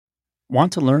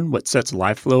Want to learn what sets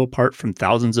LiveFlow apart from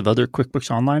thousands of other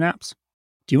QuickBooks Online apps?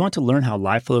 Do you want to learn how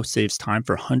LiveFlow saves time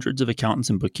for hundreds of accountants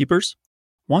and bookkeepers?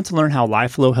 Want to learn how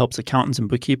LiveFlow helps accountants and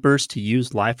bookkeepers to use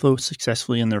LiveFlow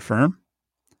successfully in their firm?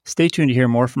 Stay tuned to hear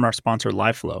more from our sponsor,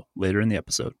 LiveFlow, later in the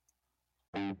episode.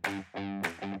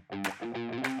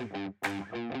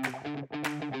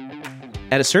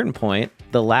 At a certain point,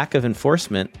 the lack of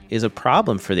enforcement is a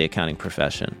problem for the accounting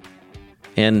profession.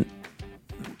 And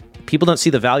people don't see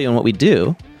the value in what we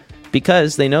do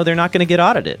because they know they're not going to get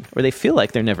audited, or they feel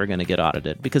like they're never going to get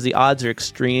audited because the odds are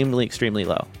extremely, extremely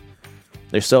low.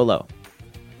 They're so low.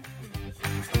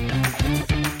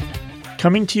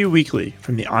 Coming to you weekly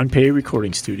from the OnPay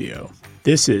recording studio,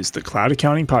 this is the Cloud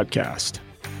Accounting Podcast.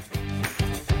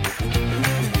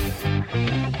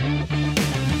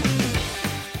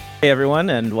 Hey, everyone,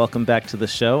 and welcome back to the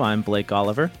show. I'm Blake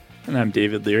Oliver. And I'm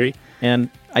David Leary. And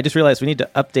I just realized we need to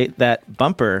update that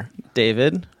bumper,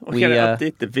 David. We got to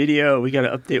update the video. We got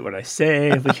to update what I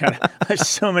say. We got there's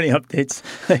so many updates.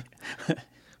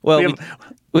 Well,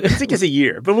 I think it's a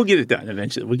year, but we'll get it done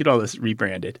eventually. We'll get all this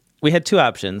rebranded. We had two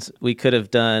options. We could have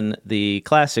done the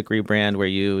classic rebrand where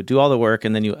you do all the work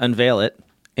and then you unveil it,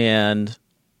 and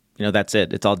that's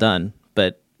it. It's all done.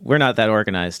 But we're not that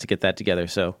organized to get that together,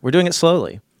 so we're doing it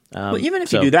slowly. Well, even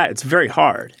if you do that, it's very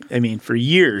hard. I mean, for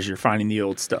years, you're finding the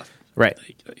old stuff. Right.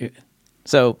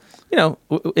 So,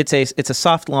 it's a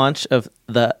soft launch of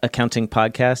the accounting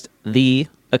podcast,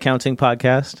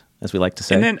 as we like to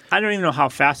say. And then I don't even know how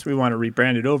fast we want to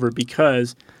rebrand it over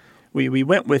because we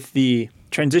went with the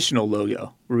transitional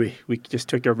logo where we just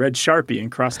took a red Sharpie and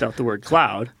crossed out the word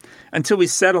cloud until we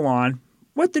settle on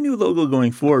what the new logo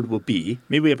going forward will be.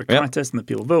 Maybe we have a contest and the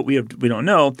people vote. We don't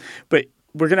know, but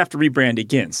we're going to have to rebrand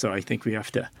again. So I think we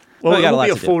have to. Well, it'll be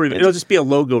a full rebrand. It'll just be a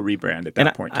logo rebrand at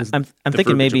that point. I'm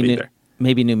thinking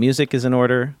maybe new music is in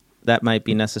order. That might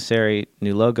be necessary.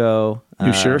 New logo.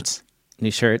 New shirts.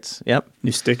 New shirts. Yep.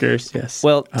 New stickers. Yes.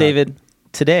 Well, David,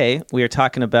 today we are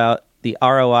talking about the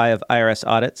ROI of IRS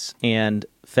audits and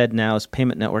FedNow's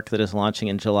payment network that is launching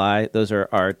in July. Those are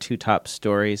our two top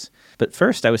stories. But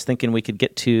first, I was thinking we could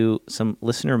get to some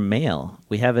listener mail.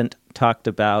 We haven't talked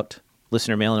about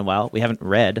listener mail in a while. We haven't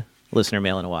read listener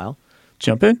mail in a while.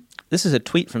 Jump in. This is a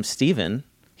tweet from Steven.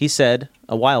 He said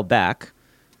a while back,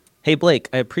 "Hey, Blake,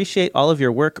 I appreciate all of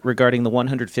your work regarding the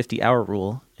 150-hour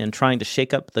rule and trying to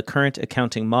shake up the current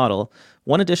accounting model.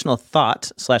 One additional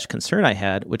thought/concern I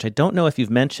had, which I don't know if you've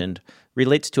mentioned,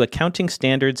 relates to accounting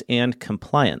standards and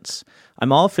compliance.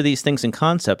 I'm all for these things in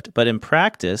concept, but in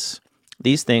practice,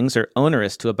 these things are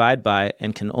onerous to abide by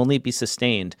and can only be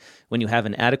sustained when you have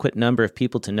an adequate number of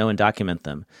people to know and document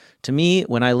them. To me,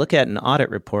 when I look at an audit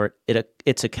report,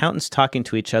 it's accountants talking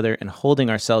to each other and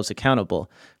holding ourselves accountable.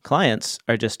 Clients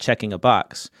are just checking a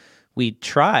box. We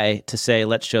try to say,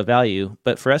 let's show value,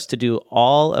 but for us to do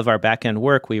all of our back-end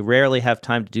work, we rarely have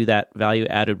time to do that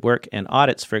value-added work, and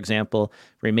audits, for example,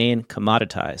 remain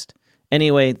commoditized.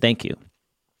 Anyway, thank you."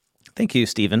 Thank you,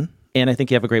 Stephen. And I think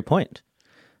you have a great point.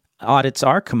 Audits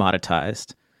are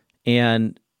commoditized,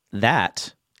 and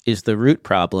that is the root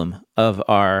problem of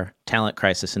our talent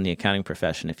crisis in the accounting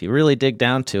profession. If you really dig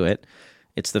down to it,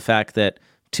 it's the fact that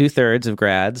 2/3 of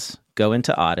grads go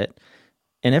into audit,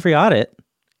 and every audit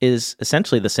is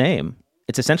essentially the same.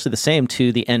 It's essentially the same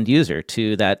to the end user,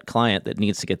 to that client that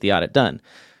needs to get the audit done.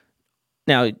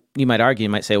 Now, you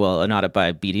might say, well, an audit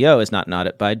by BDO is not an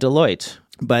audit by Deloitte.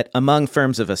 But among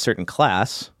firms of a certain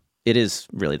class, it is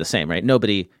really the same, right?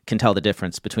 Nobody can tell the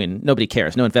difference between, nobody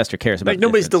cares. No investor cares about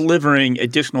nobody's delivering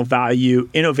additional value,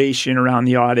 innovation around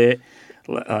the audit.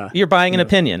 You're buying an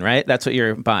opinion, right? That's what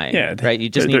you're buying, right? You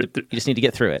just need to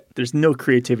get through it. There's no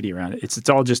creativity around it. It's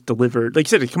all just delivered. Like you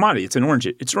said, a commodity. It's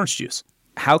orange juice.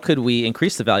 How could we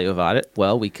increase the value of audit?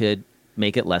 Well, we could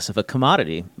make it less of a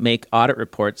commodity, make audit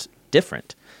reports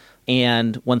different.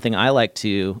 And one thing I like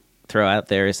to throw out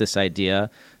there is this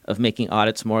idea of making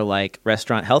audits more like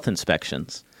restaurant health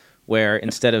inspections, where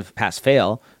instead of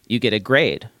pass-fail, you get a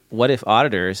grade. What if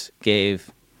auditors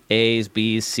gave A's,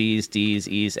 B's, C's, D's,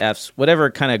 E's, F's,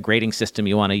 whatever kind of grading system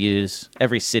you want to use?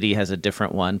 Every city has a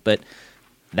different one, but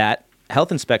that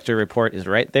health inspector report is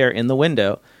right there in the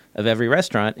window of every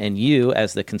restaurant, and you,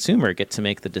 as the consumer, get to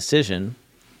make the decision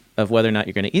of whether or not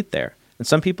you're going to eat there. And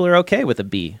some people are okay with a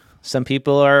B. Some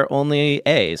people are only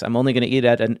A's. I'm only going to eat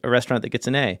at a restaurant that gets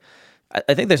an A.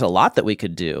 I think there's a lot that we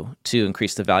could do to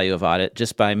increase the value of audit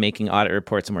just by making audit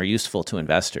reports more useful to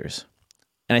investors.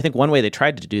 And I think one way they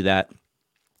tried to do that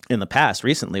in the past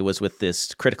recently was with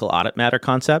this critical audit matter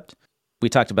concept. We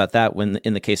talked about that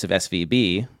in the case of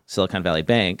SVB, Silicon Valley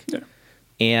Bank. Yeah.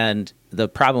 And the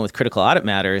problem with critical audit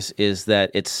matters is that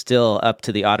it's still up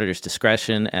to the auditor's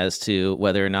discretion as to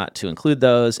whether or not to include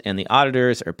those, and the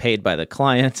auditors are paid by the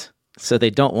client, so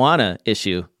they don't want to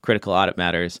issue critical audit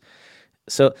matters.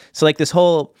 So like this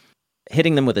whole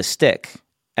hitting them with a stick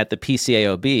at the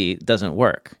PCAOB doesn't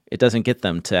work. It doesn't get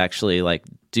them to actually like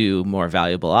do more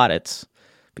valuable audits,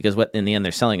 because what in the end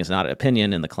they're selling is an audit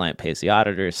opinion and the client pays the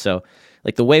auditors. So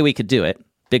like the way we could do it,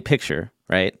 big picture,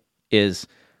 right, is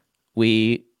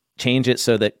we change it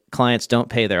so that clients don't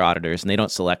pay their auditors and they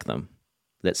don't select them,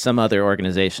 that some other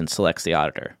organization selects the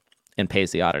auditor and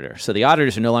pays the auditor. So the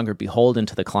auditors are no longer beholden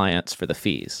to the clients for the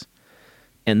fees.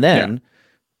 And then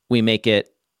we make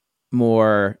it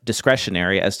more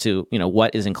discretionary as to,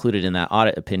 what is included in that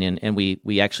audit opinion. And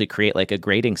we actually create like a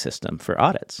grading system for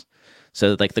audits.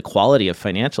 So like the quality of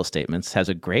financial statements has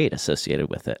a grade associated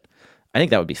with it. I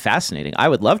think that would be fascinating. I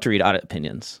would love to read audit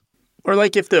opinions. Or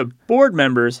like if the board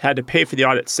members had to pay for the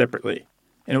audit separately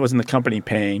and it wasn't the company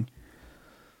paying,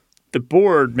 the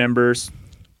board members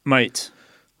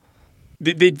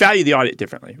they'd value the audit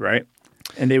differently, right?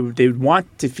 And they would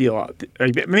want to feel,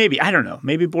 maybe, I don't know,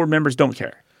 maybe board members don't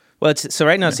care. Well, so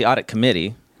right now it's the audit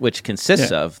committee, which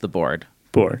consists of the board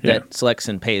that selects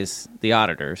and pays the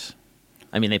auditors.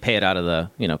 I mean, they pay it out of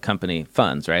the company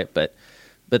funds, right? But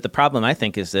the problem, I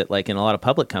think, is that like in a lot of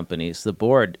public companies, the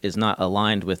board is not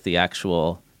aligned with the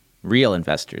actual real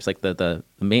investors, like the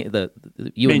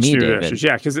you Main and me, David. Investors,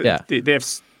 because they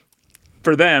have,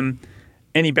 for them,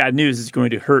 any bad news is going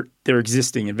to hurt their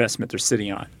existing investment they're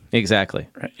sitting on. Exactly.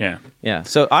 Right. Yeah. Yeah.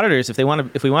 So auditors, if we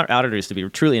want auditors to be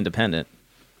truly independent,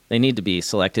 they need to be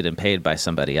selected and paid by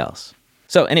somebody else.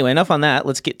 So anyway, enough on that.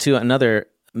 Let's get to another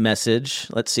message.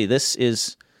 Let's see. This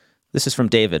is from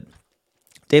David.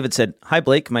 David said, "Hi,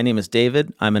 Blake. My name is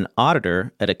David. I'm an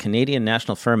auditor at a Canadian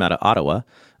national firm out of Ottawa.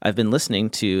 I've been listening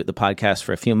to the podcast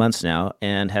for a few months now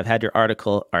and have had your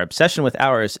article, 'Our Obsession with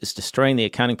Hours is Destroying the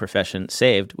Accounting Profession,'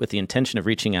 saved with the intention of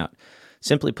reaching out.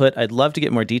 Simply put, I'd love to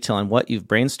get more detail on what you've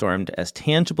brainstormed as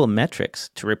tangible metrics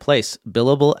to replace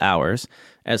billable hours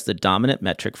as the dominant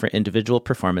metric for individual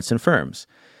performance in firms.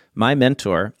 My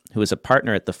mentor, who is a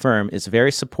partner at the firm, is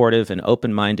very supportive and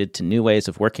open-minded to new ways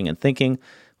of working and thinking.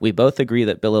 We both agree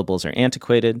that billables are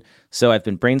antiquated, so I've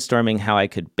been brainstorming how I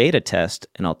could beta test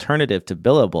an alternative to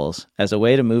billables as a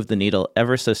way to move the needle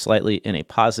ever so slightly in a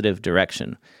positive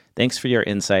direction. Thanks for your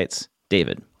insights,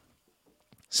 David."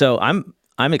 So I'm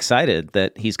excited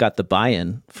that he's got the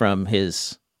buy-in from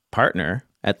his partner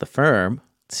at the firm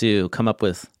to come up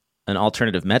with an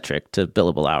alternative metric to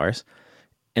billable hours.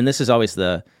 And this is always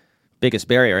the biggest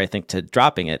barrier, I think, to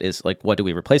dropping it is like, what do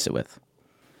we replace it with?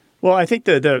 Well, I think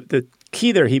the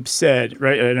key there, he said,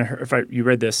 right, I don't know if you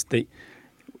read this, he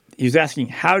was asking,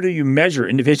 how do you measure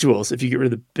individuals if you get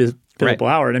rid of the billable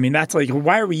hour? And I mean, that's like,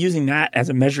 why are we using that as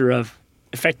a measure of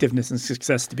effectiveness and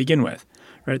success to begin with,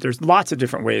 right? There's lots of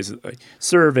different ways, like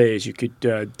surveys, you could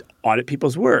audit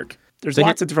people's work. There's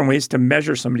lots of different ways to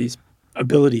measure somebody's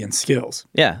ability and skills.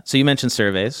 Yeah. So you mentioned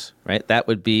surveys, right? That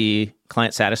would be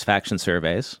client satisfaction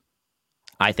surveys.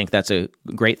 I think that's a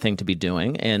great thing to be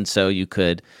doing. And so you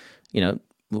could,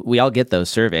 we all get those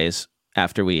surveys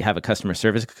after we have a customer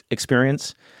service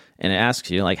experience, and it asks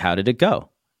you, like, how did it go?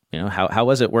 How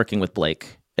was it working with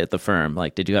Blake at the firm?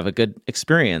 Like, did you have a good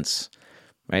experience?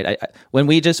 Right?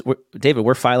 David,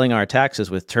 we're filing our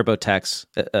taxes with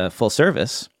TurboTax full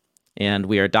service, and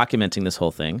we are documenting this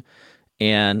whole thing,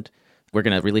 and we're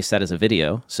going to release that as a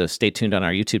video. So stay tuned on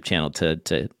our YouTube channel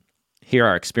to hear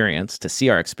our experience, to see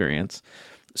our experience.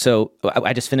 So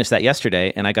I just finished that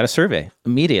yesterday, and I got a survey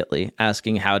immediately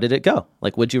asking, how did it go?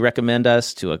 Like, would you recommend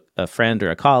us to a friend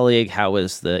or a colleague? How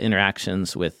was the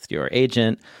interactions with your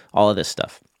agent? All of this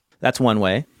stuff. That's one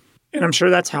way. And I'm sure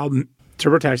that's how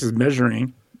TurboTax is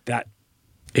measuring that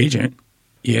agent.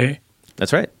 Yeah.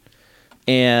 That's right.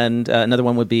 And another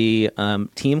one would be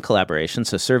team collaboration.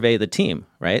 So survey the team,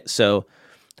 right? So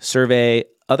survey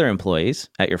other employees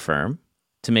at your firm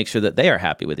to make sure that they are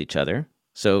happy with each other.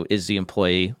 So is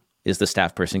the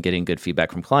staff person getting good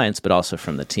feedback from clients, but also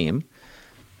from the team?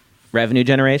 Revenue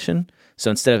generation. So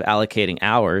instead of allocating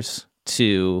hours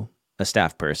to a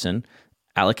staff person,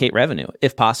 allocate revenue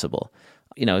if possible.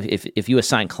 If you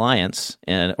assign clients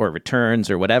or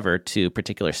returns or whatever to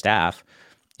particular staff,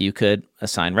 you could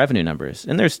assign revenue numbers.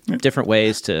 And there's different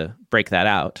ways to break that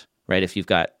out, right? If you've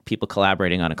got people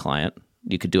collaborating on a client,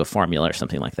 you could do a formula or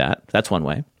something like that. That's one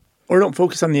way. Or don't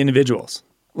focus on the individuals.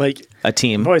 Like a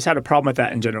team. I've always had a problem with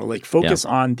that in general. Like focus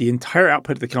on the entire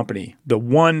output of the company, the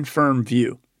one firm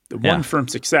view, the one firm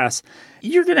success.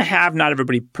 You're going to have not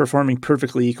everybody performing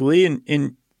perfectly equally.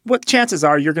 And what chances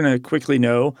are you're going to quickly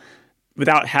know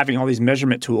without having all these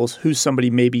measurement tools, who's somebody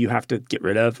maybe you have to get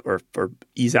rid of or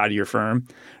ease out of your firm,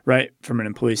 right, from an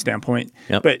employee standpoint.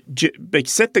 Yep. But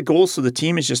set the goals so the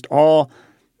team is just all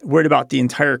worried about the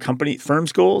entire company,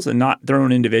 firm's goals, and not their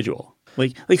own individual.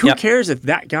 Like who cares if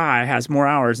that guy has more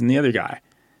hours than the other guy?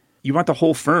 You want the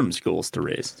whole firm's goals to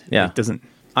raise. Yeah. It doesn't.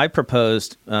 I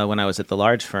proposed when I was at the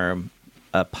large firm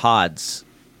a pods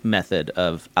method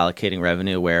of allocating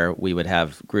revenue where we would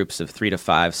have groups of 3 to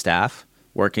 5 staff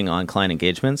working on client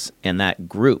engagements, and that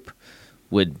group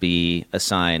would be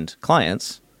assigned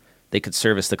clients. They could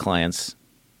service the clients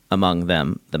among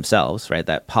themselves, right,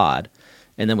 that pod,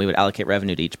 and then we would allocate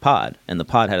revenue to each pod, and the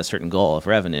pod had a certain goal of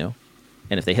revenue,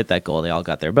 and if they hit that goal, they all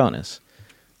got their bonus.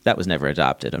 That was never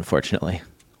adopted, unfortunately,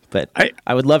 but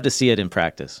I would love to see it in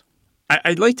practice.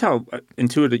 I liked how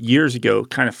Intuit years ago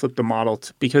kind of flipped the model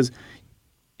because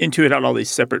Intuit had all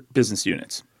these separate business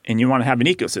units, and you want to have an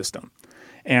ecosystem.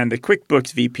 And the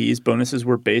QuickBooks VPs' bonuses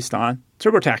were based on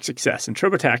TurboTax success, and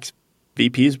TurboTax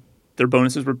VPs, their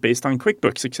bonuses were based on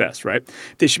QuickBooks success, right?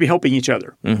 They should be helping each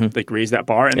other, like raise that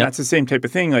bar. And that's the same type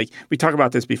of thing. Like we talked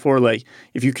about this before, like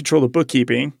if you control the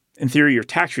bookkeeping, in theory, your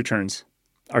tax returns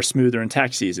are smoother in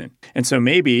tax season. And so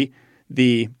maybe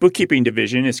the bookkeeping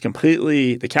division is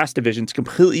the CAS division is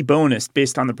completely bonused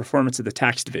based on the performance of the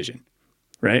tax division,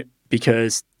 right?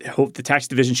 Because the tax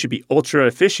division should be ultra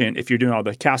efficient if you're doing all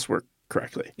the CAS work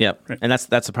correctly. Yep. Right. And that's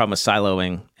the problem with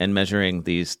siloing and measuring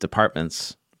these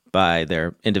departments by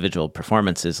their individual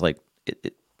performances. Like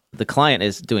the client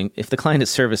is if the client is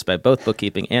serviced by both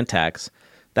bookkeeping and tax,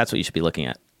 that's what you should be looking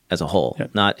at as a whole,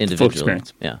 not individually. Full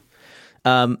experience. Yeah.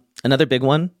 Another big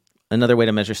one, another way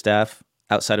to measure staff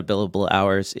outside of billable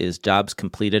hours is jobs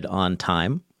completed on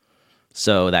time.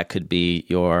 So that could be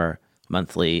your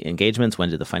monthly engagements. When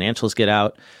did the financials get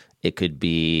out? It could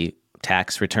be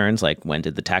tax returns, like when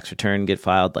did the tax return get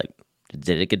filed? Like,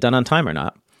 did it get done on time or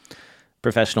not?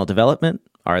 Professional development,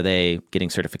 are they getting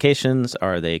certifications?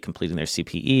 Are they completing their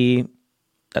CPE?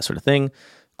 That sort of thing.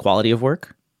 Quality of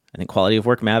work. I think quality of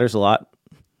work matters a lot,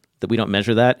 that we don't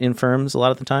measure that in firms a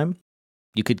lot of the time.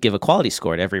 You could give a quality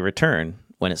score to every return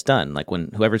when it's done, like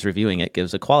when whoever's reviewing it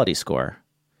gives a quality score.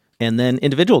 And then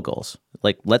individual goals,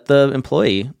 like let the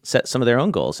employee set some of their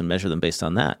own goals and measure them based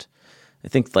on that. I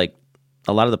think like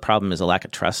a lot of the problem is a lack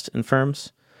of trust in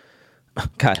firms.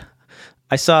 God,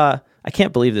 I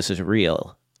can't believe this is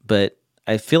real, but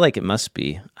I feel like it must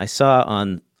be. I saw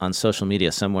on social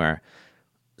media somewhere,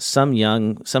 some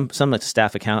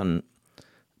staff accountant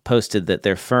posted that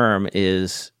their firm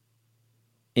is,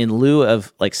 in lieu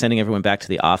of like sending everyone back to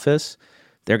the office,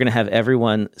 they're going to have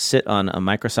everyone sit on a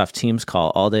Microsoft Teams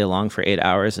call all day long for 8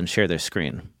 hours and share their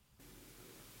screen.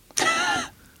 Can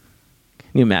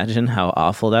you imagine how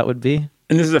awful that would be?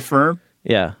 And this is a firm?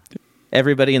 Yeah.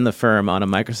 Everybody in the firm on a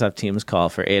Microsoft Teams call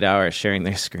for 8 hours sharing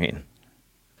their screen.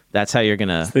 That's how you're going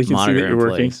to monitor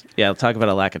employees. Working. Yeah, talk about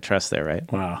a lack of trust there,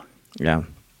 right? Wow. Yeah.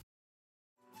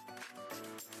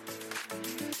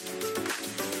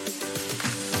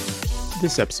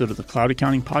 This episode of the Cloud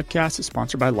Accounting Podcast is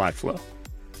sponsored by LiveFlow.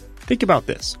 Think about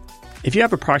this. If you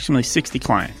have approximately 60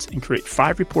 clients and create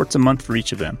 5 reports a month for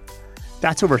each of them,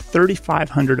 that's over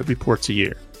 3,500 reports a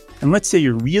year. And let's say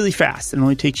you're really fast and it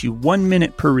only takes you 1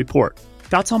 minute per report.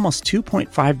 That's almost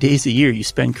 2.5 days a year you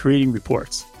spend creating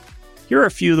reports. Here are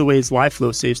a few of the ways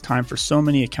LiveFlow saves time for so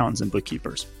many accountants and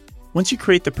bookkeepers. Once you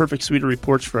create the perfect suite of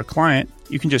reports for a client,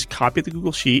 you can just copy the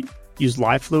Google Sheet, use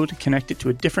LiveFlow to connect it to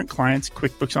a different client's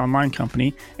QuickBooks Online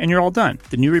company, and you're all done.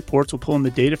 The new reports will pull in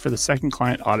the data for the second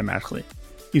client automatically.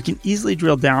 You can easily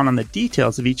drill down on the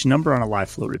details of each number on a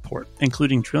LiveFlow report,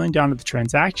 including drilling down to the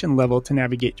transaction level to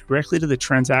navigate directly to the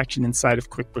transaction inside of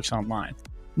QuickBooks Online.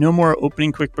 No more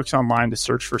opening QuickBooks Online to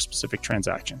search for specific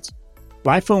transactions.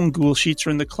 LiveFlow and Google Sheets are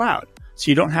in the cloud,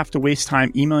 so you don't have to waste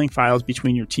time emailing files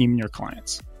between your team and your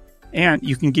clients. And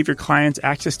you can give your clients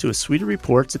access to a suite of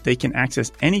reports that they can access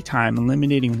anytime,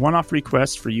 eliminating one-off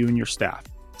requests for you and your staff.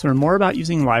 To learn more about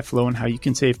using LiveFlow and how you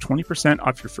can save 20%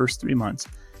 off your first 3 months,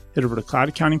 head over to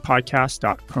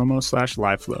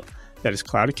cloudaccountingpodcast.promo/liveflow. That is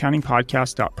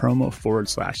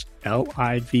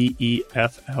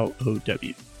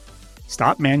cloudaccountingpodcast.promo/LIVEFLOW.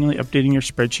 Stop manually updating your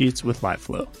spreadsheets with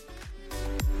LiveFlow.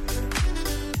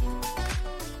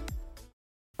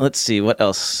 Let's see, what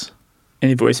else?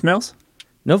 Any voicemails?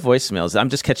 No voicemails. I'm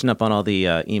just catching up on all the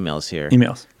emails here.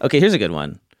 Emails. Okay, here's a good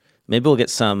one. Maybe we'll get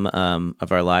some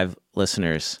of our live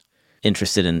listeners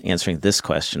interested in answering this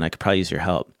question. I could probably use your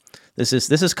help. This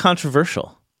is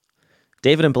controversial.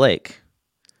 David and Blake,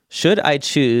 should I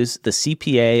choose the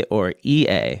CPA or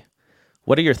EA?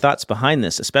 What are your thoughts behind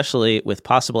this, especially with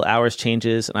possible hours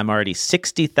changes and I'm already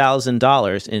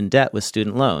 $60,000 in debt with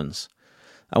student loans?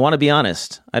 I want to be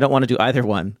honest. I don't want to do either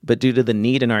one, but due to the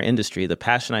need in our industry, the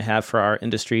passion I have for our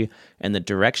industry, and the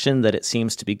direction that it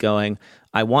seems to be going,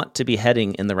 I want to be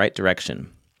heading in the right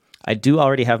direction. I do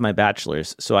already have my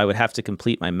bachelor's, so I would have to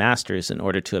complete my master's in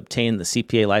order to obtain the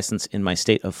CPA license in my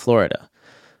state of Florida.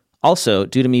 Also,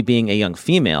 due to me being a young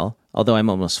female, although I'm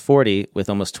almost 40 with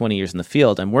almost 20 years in the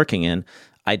field I'm working in,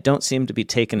 I don't seem to be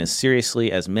taken as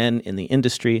seriously as men in the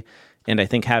industry, and I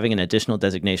think having an additional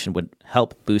designation would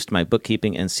help boost my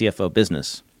bookkeeping and CFO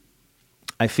business.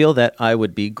 I feel that I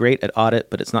would be great at audit,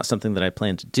 but it's not something that I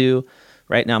plan to do.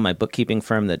 Right now, my bookkeeping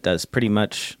firm that does pretty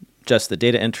much just the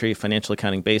data entry, financial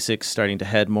accounting basics, starting to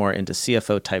head more into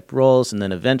CFO type roles, and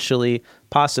then eventually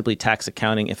possibly tax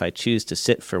accounting if I choose to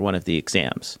sit for one of the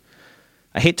exams.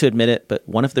 I hate to admit it, but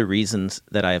one of the reasons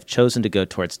that I have chosen to go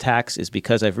towards tax is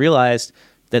because I've realized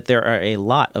that there are a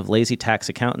lot of lazy tax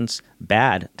accountants,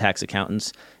 bad tax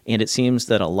accountants, and it seems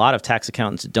that a lot of tax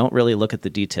accountants don't really look at the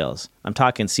details. I'm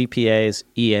talking CPAs,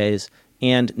 EAs,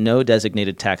 and no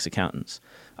designated tax accountants.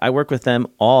 I work with them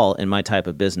all in my type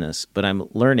of business, but I'm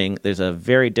learning there's a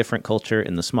very different culture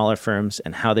in the smaller firms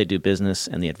and how they do business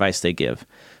and the advice they give.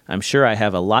 I'm sure I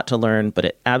have a lot to learn, but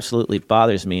it absolutely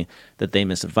bothers me that they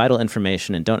miss vital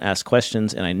information and don't ask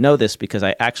questions, and I know this because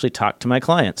I actually talk to my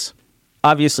clients.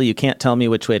 Obviously, you can't tell me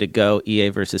which way to go, EA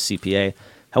versus CPA.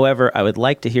 However, I would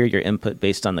like to hear your input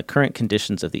based on the current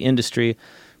conditions of the industry,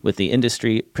 with the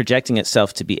industry projecting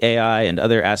itself to be AI and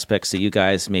other aspects that you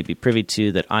guys may be privy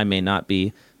to that I may not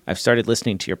be. I've started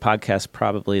listening to your podcast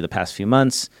probably the past few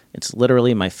months. It's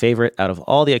literally my favorite out of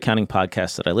all the accounting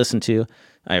podcasts that I listen to.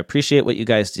 I appreciate what you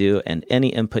guys do and any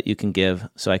input you can give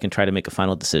so I can try to make a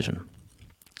final decision.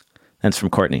 That's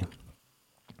from Courtney.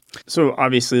 So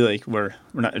obviously, like we're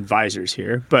not advisors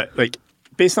here, but like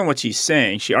based on what she's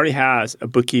saying, she already has a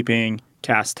bookkeeping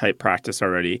CAS type practice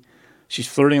already. She's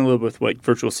flirting a little with like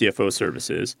virtual CFO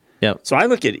services. Yep. So I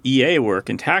look at EA work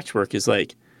and tax work as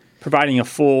like providing a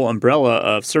full umbrella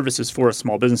of services for a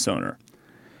small business owner.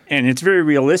 And it's very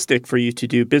realistic for you to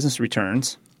do business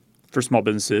returns for small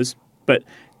businesses. But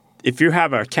if you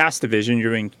have a CAS division,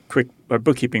 you're doing quick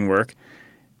bookkeeping work,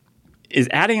 is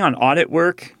adding on audit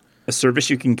work a service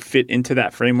you can fit into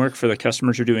that framework for the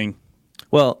customers you're doing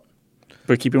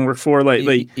bookkeeping work for?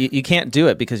 You can't do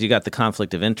it because you got the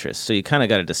conflict of interest. So you kind of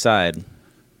got to decide.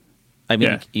 I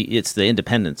mean, It's the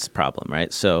independence problem,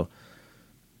 right? So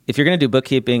if you're going to do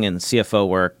bookkeeping and CFO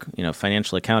work,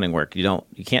 financial accounting work, you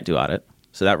can't do audit.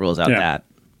 So that rules out that.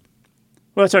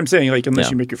 Well, that's what I'm saying. Like,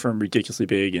 unless you make your firm ridiculously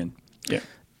big, and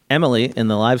Emily in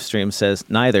the live stream says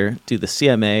neither. Do the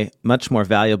CMA much more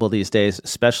valuable these days,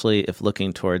 especially if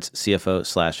looking towards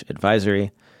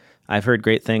CFO/advisory. I've heard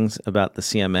great things about the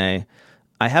CMA.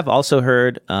 I have also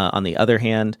heard, on the other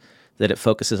hand, that it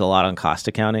focuses a lot on cost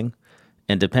accounting,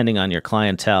 and depending on your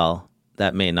clientele,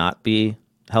 that may not be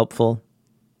helpful.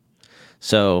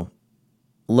 So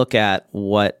look at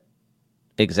what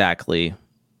exactly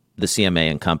the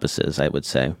CMA encompasses, I would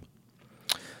say.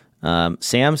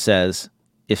 Sam says,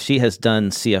 if she has done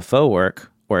CFO work,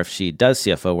 or if she does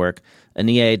CFO work, an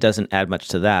EA doesn't add much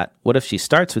to that. What if she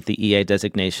starts with the EA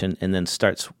designation and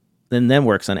then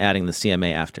works on adding the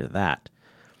CMA after that?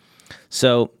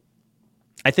 So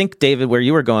I think, David, where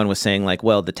you were going was saying like,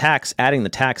 well, adding the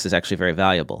tax is actually very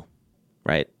valuable,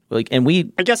 right? I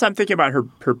guess I'm thinking about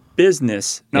her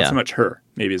business, not so much her.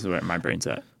 Maybe is where my brain's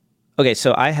at. Okay,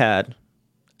 so I had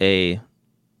a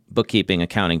bookkeeping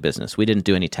accounting business. We didn't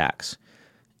do any tax.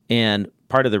 And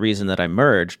part of the reason that I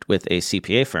merged with a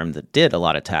CPA firm that did a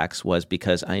lot of tax was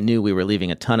because I knew we were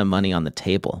leaving a ton of money on the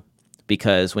table.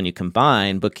 Because when you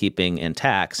combine bookkeeping and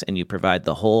tax and you provide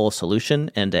the whole solution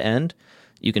end to end,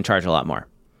 you can charge a lot more.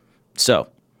 So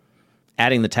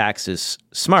adding the tax is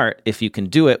smart if you can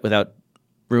do it without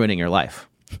ruining your life.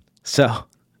 So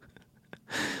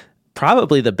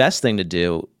probably the best thing to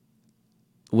do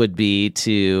would be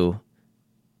to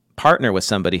partner with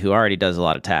somebody who already does a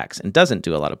lot of tax and doesn't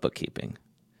do a lot of bookkeeping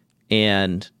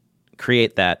and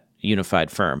create that unified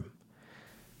firm.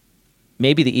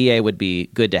 Maybe the EA would be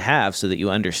good to have so that you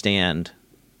understand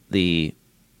the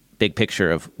big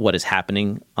picture of what is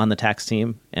happening on the tax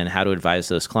team and how to advise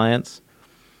those clients.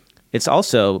 It's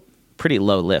also pretty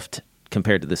low lift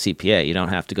compared to the CPA. You don't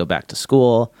have to go back to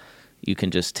school. You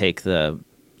can just take the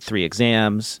 3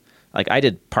 exams. Like I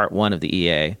did part 1 of the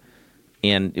EA,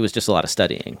 and it was just a lot of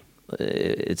studying.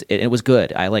 It was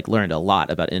good. I learned a lot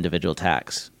about individual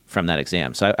tax from that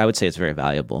exam. So I would say it's very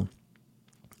valuable.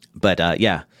 But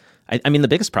I mean, the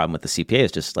biggest problem with the CPA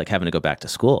is just having to go back to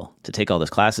school to take all those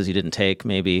classes you didn't take.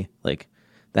 Maybe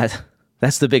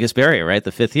that's the biggest barrier, right?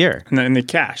 The 5th year and the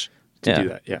cash to do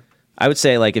that. Yeah. I would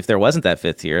say if there wasn't that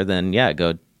 5th year, then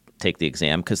go take the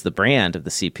exam because the brand of the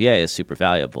CPA is super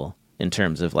valuable in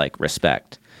terms of like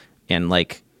respect. And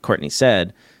like Courtney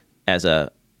said, as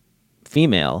a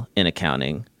female in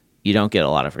accounting, you don't get a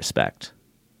lot of respect.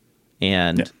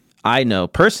 And I know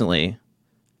personally,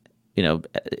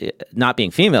 not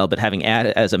being female, but having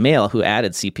added as a male who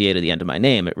added CPA to the end of my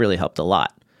name, it really helped a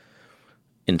lot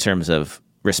in terms of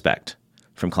respect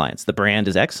from clients. The brand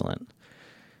is excellent.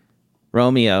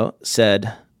 Romeo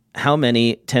said, how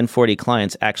many 1040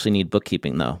 clients actually need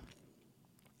bookkeeping though?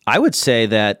 I would say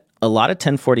that a lot of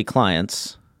 1040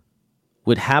 clients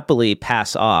would happily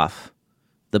pass off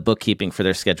the bookkeeping for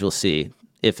their Schedule C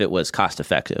if it was cost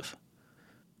effective.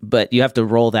 But you have to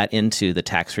roll that into the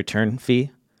tax return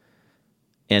fee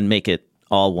and make it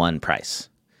all one price.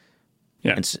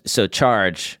 Yeah. And so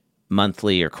charge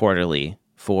monthly or quarterly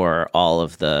for all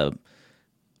of the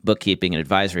bookkeeping and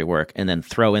advisory work and then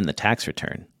throw in the tax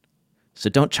return. So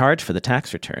don't charge for the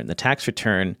tax return. The tax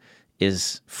return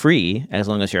is free as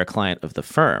long as you're a client of the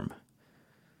firm.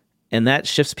 And that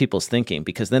shifts people's thinking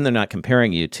because then they're not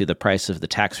comparing you to the price of the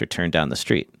tax return down the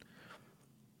street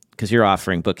because you're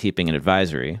offering bookkeeping and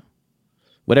advisory,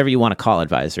 whatever you want to call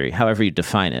advisory, however you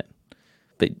define it.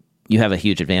 But you have a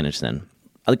huge advantage then.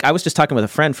 Like I was just talking with a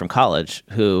friend from college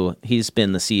who he's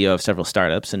been the CEO of several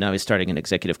startups and now he's starting an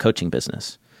executive coaching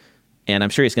business. And I'm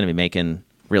sure he's going to be making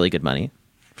really good money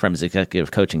from his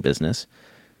executive coaching business.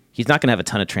 He's not going to have a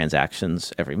ton of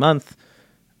transactions every month.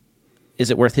 Is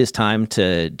it worth his time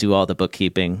to do all the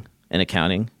bookkeeping and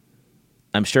accounting?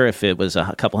 I'm sure if it was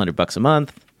a couple $100 a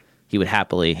month, he would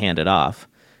happily hand it off.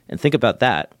 And think about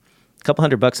that. A couple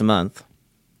 $100 a month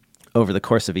over the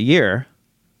course of a year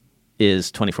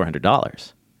is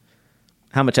 $2,400.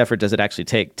 How much effort does it actually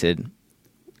take to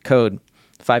code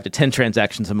 5 to 10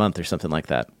 transactions a month or something like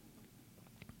that?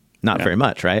 Not very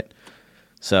much, right?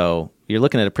 So you're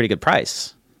looking at a pretty good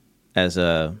price as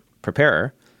a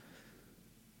preparer.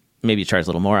 Maybe you charge a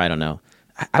little more. I don't know.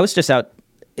 I was just out.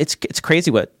 It's crazy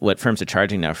what firms are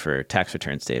charging now for tax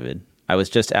returns, David. I was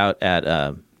just out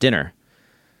at dinner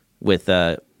with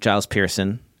Giles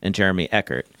Pearson and Jeremy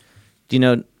Eckert. Do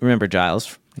you remember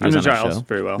Giles? I know Giles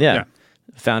very well. Yeah.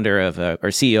 Founder of or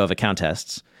CEO of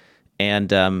Accountests.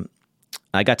 And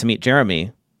I got to meet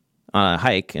Jeremy on a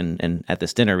hike and at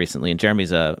this dinner recently. And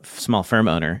Jeremy's a small firm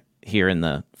owner here in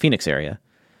the Phoenix area,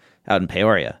 out in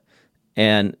Peoria.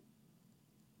 And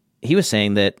he was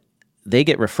saying that they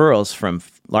get referrals from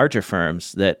larger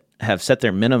firms that have set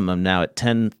their minimum now at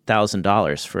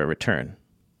 $10,000 for a return.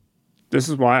 This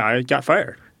is why I got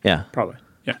fired. Yeah. Probably.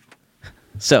 Yeah.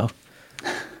 So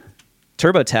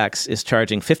TurboTax is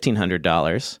charging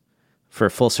 $1,500 for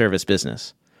a full service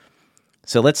business.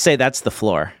 So let's say that's the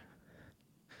floor.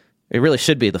 It really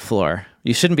should be the floor.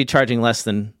 You shouldn't be charging less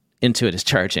than Intuit is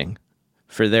charging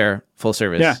for their full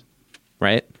service,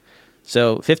 right?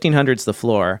 So $1,500 is the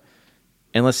floor.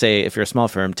 And let's say if you're a small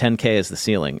firm, $10K is the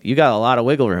ceiling. You got a lot of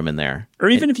wiggle room in there. Or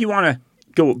even if you want to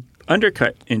go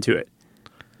undercut Intuit,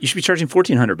 you should be charging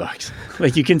 $1,400.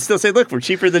 Like you can still say, look, we're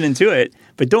cheaper than Intuit,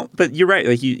 but don't. But you're right.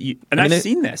 Like I've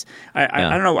seen this. I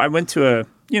don't know. I went to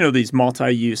these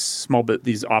multi-use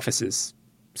these offices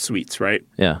suites, right?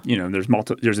 Yeah.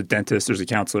 There's a dentist, there's a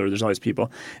counselor, there's all these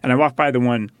people. And I walked by the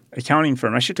one accounting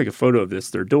firm. I should take a photo of this.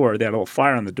 Their door. They had a little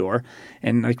flyer on the door,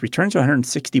 and like returns are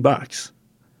 $160.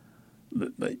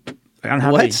 Like, I don't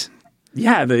have what?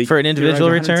 For an individual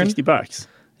return, $160.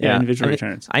 Yeah, individual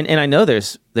returns. I know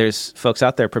there's folks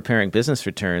out there preparing business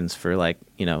returns for like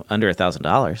under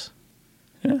 $1,000.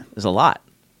 Yeah, there's a lot,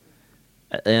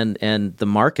 and the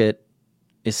market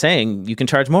is saying you can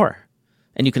charge more,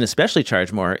 and you can especially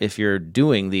charge more if you're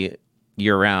doing the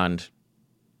year-round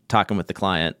talking with the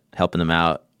client, helping them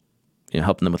out,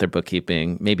 helping them with their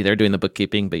bookkeeping. Maybe they're doing the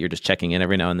bookkeeping, but you're just checking in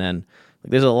every now and then.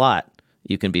 Like, there's a lot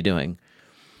you can be doing.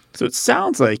 So it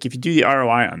sounds like if you do the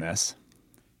ROI on this,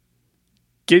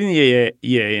 getting the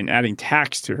EA and adding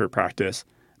tax to her practice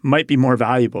might be more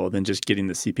valuable than just getting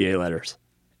the CPA letters.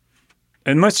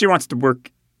 Unless she wants to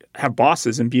have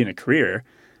bosses and be in a career.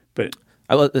 But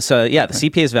the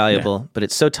CPA is valuable, but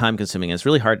it's so time consuming. It's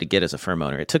really hard to get as a firm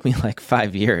owner. It took me like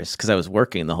 5 years because I was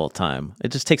working the whole time.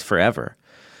 It just takes forever.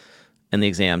 And the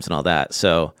exams and all that.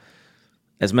 So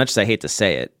as much as I hate to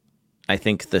say it, I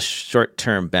think the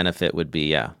short-term benefit would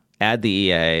be, add the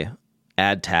EA,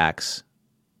 add tax.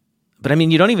 But I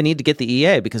mean, you don't even need to get the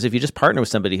EA because if you just partner with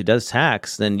somebody who does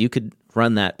tax, then you could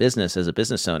run that business as a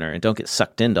business owner and don't get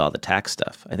sucked into all the tax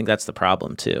stuff. I think that's the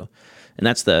problem too. And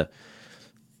that's the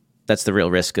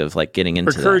real risk of like getting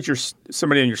into encourage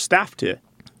somebody on your staff to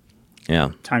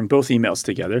time both emails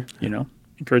together,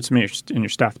 encourage somebody in your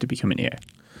staff to become an EA.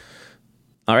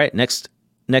 All right, next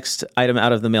Next item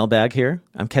out of the mailbag here.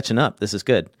 I'm catching up. This is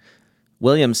good.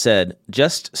 William said,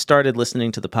 just started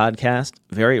listening to the podcast.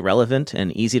 Very relevant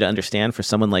and easy to understand for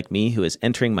someone like me who is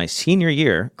entering my senior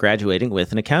year, graduating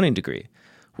with an accounting degree.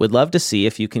 Would love to see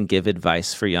if you can give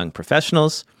advice for young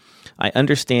professionals. I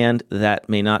understand that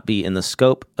may not be in the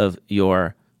scope of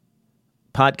your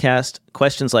podcast.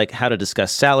 Questions like how to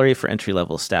discuss salary for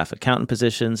entry-level staff accountant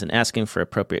positions and asking for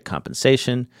appropriate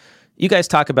compensation. You guys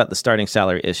talk about the starting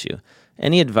salary issue.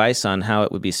 Any advice on how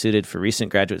it would be suited for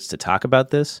recent graduates to talk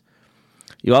about this?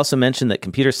 You also mentioned that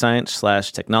computer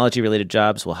science/technology-related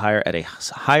jobs will hire at a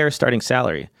higher starting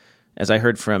salary. As I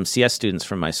heard from CS students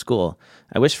from my school,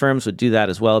 I wish firms would do that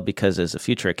as well because as a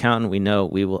future accountant, we know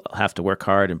we will have to work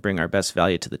hard and bring our best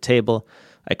value to the table.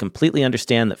 I completely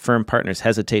understand that firm partners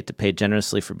hesitate to pay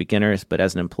generously for beginners, but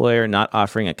as an employer, not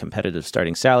offering a competitive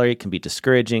starting salary can be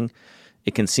discouraging.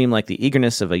 It can seem like the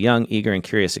eagerness of a young, eager, and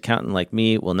curious accountant like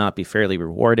me will not be fairly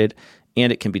rewarded,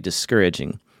 and it can be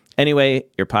discouraging. Anyway,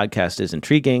 your podcast is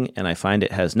intriguing, and I find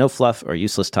it has no fluff or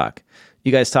useless talk.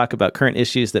 You guys talk about current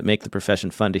issues that make the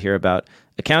profession fun to hear about.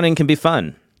 Accounting can be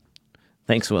fun.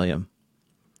 Thanks, William.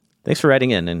 Thanks for writing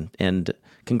in, and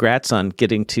congrats on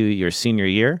getting to your senior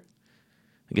year.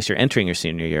 I guess you're entering your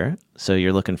senior year, so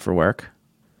you're looking for work.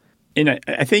 And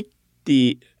I think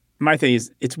my thing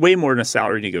is it's way more than a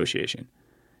salary negotiation.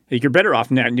 Like, you're better off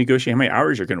negotiating how many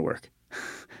hours you're going to work.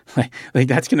 like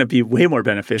that's going to be way more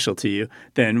beneficial to you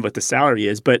than what the salary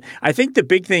is. But I think the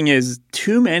big thing is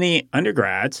too many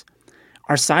undergrads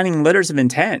are signing letters of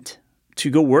intent to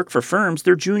go work for firms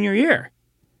their junior year.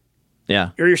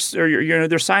 Yeah. Or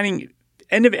they're signing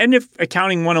end of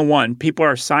accounting 101. People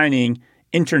are signing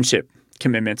internship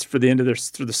commitments for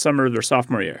through the summer of their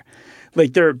sophomore year.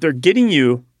 Like they're getting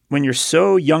you when you're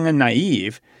so young and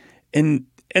naive, and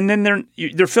then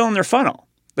they're filling their funnel.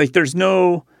 Like there's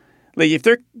no, like if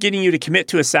they're getting you to commit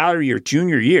to a salary your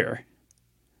junior year,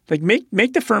 like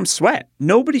make the firm sweat.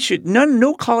 No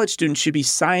college student should be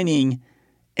signing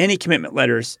any commitment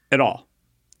letters at all.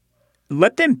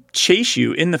 Let them chase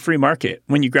you in the free market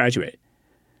when you graduate.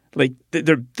 Like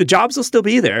the jobs will still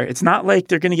be there. It's not like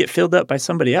they're going to get filled up by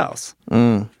somebody else.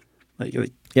 Yeah,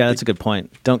 that's a good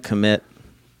point. Don't commit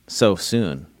so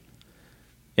soon.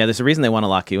 Yeah, there's a reason they want to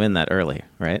lock you in that early,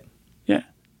 right? Yeah,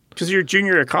 because you're a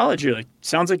junior at college. You're like,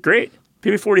 sounds like great.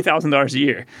 Pay me $40,000 a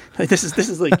year. Like this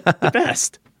is like the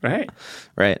best, right?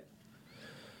 Right.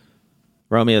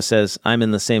 Romeo says, I'm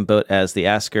in the same boat as the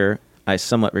asker. I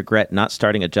somewhat regret not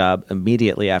starting a job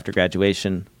immediately after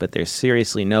graduation, but there's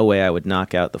seriously no way I would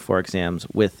knock out the 4 exams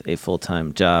with a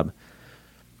full-time job.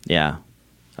 Yeah.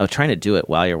 Oh, trying to do it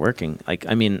while you're working. Like,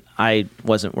 I mean, I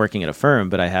wasn't working at a firm,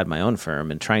 but I had my own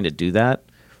firm, and trying to do that,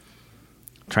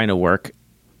 trying to work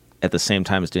at the same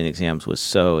time as doing the exams was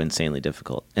so insanely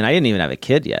difficult. And I didn't even have a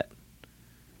kid yet.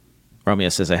 Romeo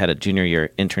says, I had a junior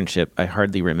year internship. I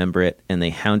hardly remember it, and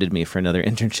they hounded me for another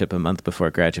internship a month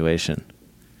before graduation.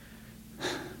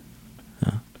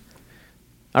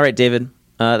 All right, David.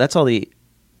 That's all the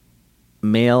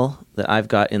mail that I've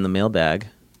got in the mailbag.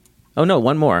 Oh, no,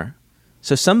 one more.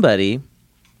 So somebody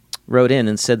wrote in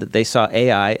and said that they saw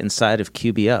AI inside of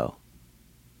QBO.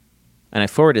 And I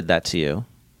forwarded that to you.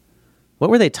 What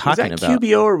were they talking about? Was that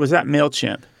QBO or was that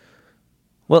MailChimp?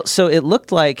 Well, so it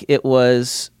looked like it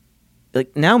was...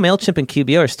 like now MailChimp and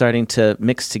QBO are starting to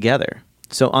mix together.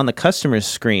 So on the customer's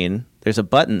screen, there's a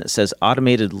button that says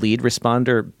Automated Lead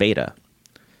Responder Beta.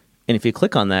 And if you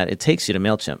click on that, it takes you to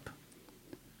MailChimp.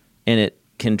 And it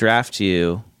can draft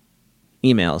you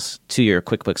emails to your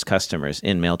QuickBooks customers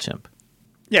in MailChimp.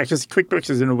 Yeah, because QuickBooks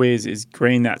is in a way is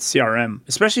creating that CRM,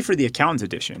 especially for the accountants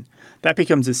edition. That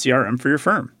becomes a CRM for your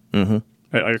firm. Mm-hmm.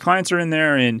 Right, all your clients are in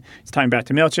there, and it's tying back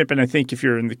to MailChimp. And I think if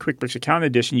you're in the QuickBooks Accountant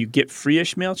edition, you get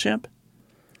free-ish MailChimp.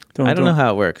 I don't know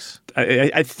how it works.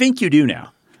 I think you do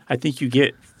now. I think you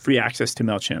get free access to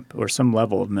MailChimp or some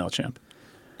level of MailChimp.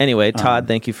 Anyway, Todd,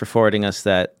 thank you for forwarding us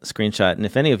that screenshot. And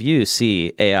if any of you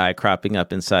see AI cropping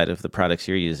up inside of the products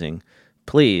you're using,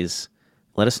 please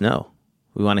let us know.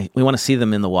 We want to see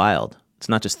them in the wild. It's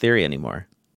not just theory anymore.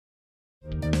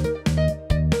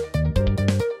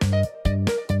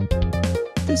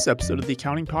 This episode of the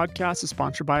Accounting Podcast is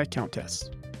sponsored by AccountTest.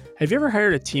 Have you ever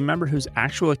hired a team member whose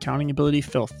actual accounting ability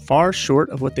fell far short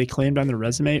of what they claimed on their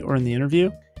resume or in the interview?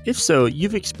 If so,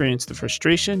 you've experienced the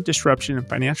frustration, disruption, and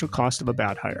financial cost of a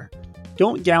bad hire.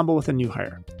 Don't gamble with a new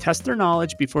hire. Test their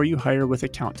knowledge before you hire with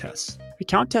AccountTest.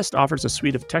 AccountTest offers a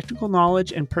suite of technical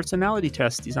knowledge and personality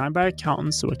tests designed by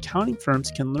accountants so accounting firms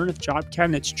can learn if job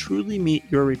candidates truly meet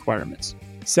your requirements.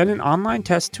 Send an online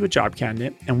test to a job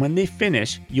candidate, and when they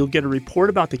finish, you'll get a report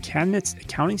about the candidate's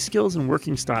accounting skills and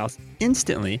working styles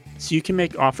instantly so you can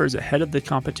make offers ahead of the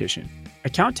competition.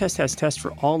 Account Test has tests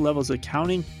for all levels of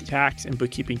accounting, tax, and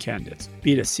bookkeeping candidates,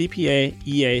 be it a CPA,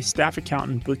 EA, staff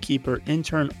accountant, bookkeeper,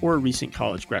 intern, or a recent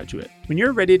college graduate. When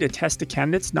you're ready to test a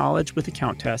candidate's knowledge with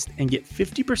Account Test and get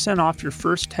 50% off your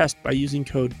first test by using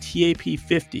code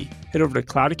TAP50, head over to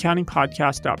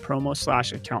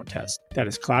cloudaccountingpodcast.promo/account test. That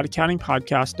is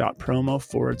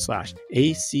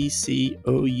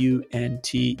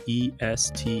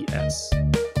cloudaccountingpodcast.promo/ACCOUNTESTS.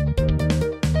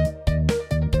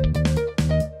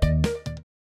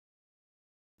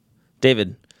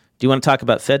 David, do you want to talk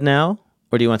about FedNow,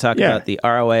 or do you want to talk about the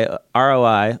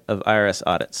ROI of IRS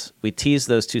audits? We teased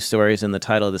those two stories in the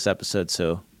title of this episode,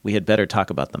 so we had better talk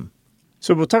about them.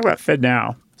 So we'll talk about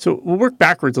FedNow. So we'll work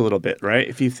backwards a little bit, right?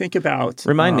 If you think about...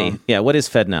 Remind me, what is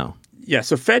FedNow? Yeah,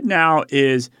 so FedNow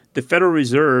is the Federal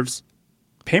Reserve's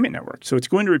payment network. So it's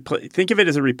going to think of it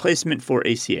as a replacement for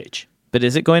ACH. But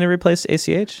is it going to replace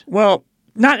ACH? Well,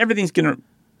 not everything's going to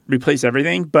replace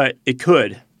everything, but it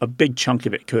could. A big chunk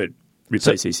of it could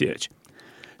replace ACH.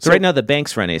 So right now the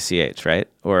banks run ACH, right?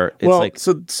 Or it's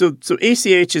so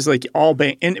ACH is like all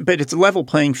bank, but it's a level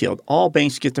playing field. All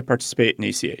banks get to participate in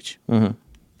ACH. Mm-hmm.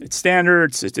 It's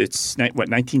standard. It's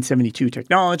 1972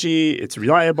 technology. It's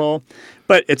reliable,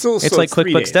 but it's also it's like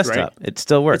QuickBooks Desktop. Right? It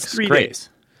still works. It's 3 days.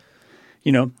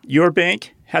 You know, your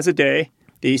bank has a day.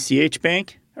 The ACH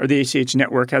bank or the ACH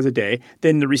network has a day.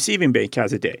 Then the receiving bank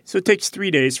has a day. So it takes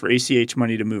 3 days for ACH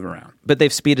money to move around. But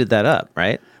they've speeded that up,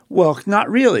 right? Well, not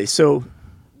really. So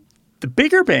the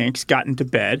bigger banks got into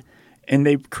bed and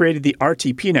they created the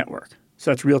RTP network. So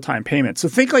that's real-time payments. So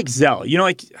think like Zelle. You know,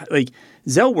 like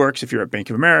Zelle works if you're at Bank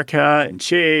of America and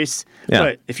Chase. Yeah.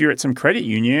 But if you're at some credit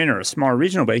union or a small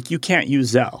regional bank, you can't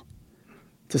use Zelle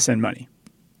to send money.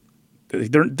 They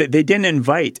didn't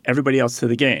invite everybody else to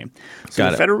the game.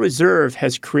 So the Federal Reserve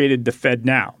has created the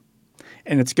FedNow.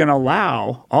 And it's going to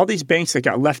allow all these banks that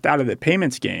got left out of the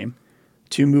payments game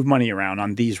to move money around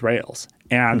on these rails.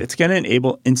 And it's going to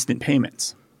enable instant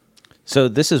payments. So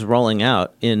this is rolling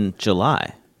out in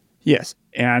July. Yes.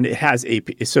 And it has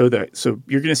AP. So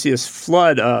you're going to see this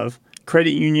flood of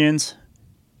credit unions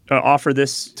offer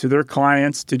this to their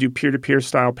clients to do peer-to-peer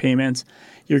style payments.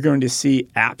 You're going to see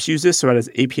apps use this, so it has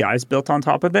APIs built on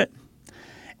top of it.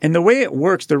 And the way it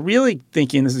works, they're really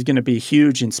thinking this is going to be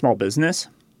huge in small business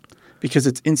because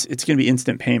it's going to be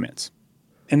instant payments.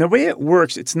 And the way it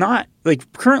works, it's not like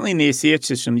currently in the ACH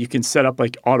system, you can set up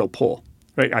like auto pull,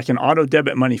 right? I can auto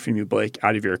debit money from you, Blake,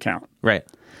 out of your account. Right.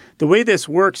 The way this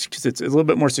works, because it's a little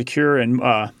bit more secure and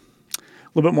a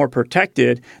little bit more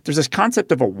protected, there's this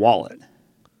concept of a wallet.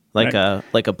 Like a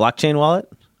blockchain wallet?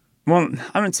 Well,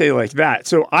 I wouldn't say like that.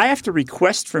 So I have to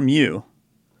request from you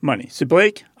money. So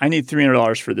Blake, I need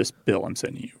 $300 for this bill I'm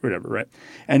sending you, whatever, right?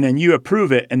 And then you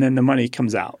approve it, and then the money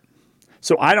comes out.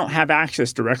 So I don't have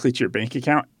access directly to your bank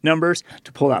account numbers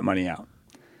to pull that money out.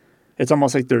 It's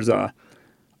almost like there's a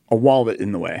wallet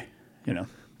in the way, to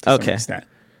some extent.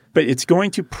 But it's going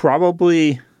to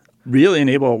probably really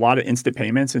enable a lot of instant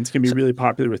payments, and it's going to be really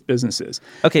popular with businesses.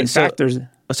 Okay, in fact, there's...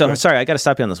 So I'm sorry, I got to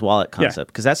stop you on this wallet concept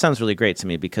because that sounds really great to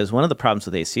me because one of the problems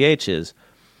with ACH is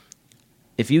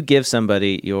if you give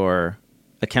somebody your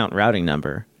account routing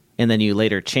number and then you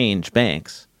later change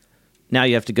banks, now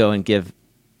you have to go and give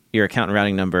your account and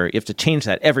routing number. You have to change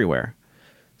that everywhere.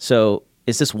 So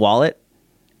is this wallet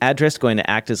address going to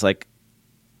act as like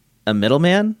a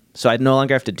middleman? So I no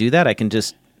longer have to do that? I can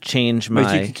just change my...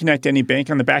 But you can connect any bank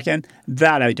on the back end?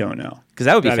 That I don't know. Because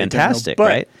that would be fantastic,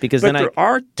 right? Because then there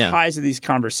are ties to these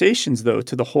conversations, though,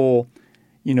 to the whole,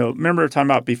 remember talking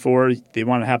about before, they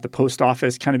want to have the post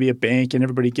office kind of be a bank and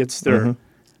everybody gets their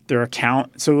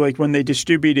account. So like when they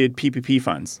distributed PPP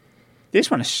funds, they just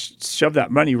want to shove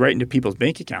that money right into people's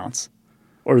bank accounts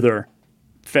or their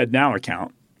FedNow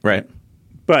account. Right.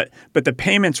 But the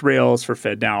payments rails for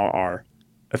FedNow are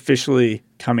officially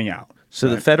coming out. So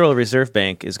the Federal Reserve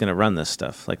Bank is going to run this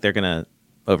stuff. Like they're going to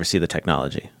oversee the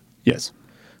technology. Yes.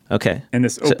 Okay. And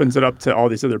this opens it up to all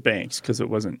these other banks because it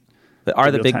wasn't. But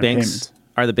are the big banks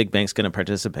going to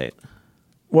participate?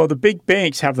 Well, the big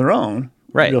banks have their own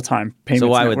real-time payments. So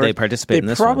why network. would they participate in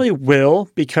this one? They probably will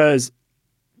because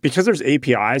there's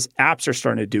APIs, apps are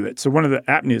starting to do it. So one of the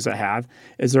app news I have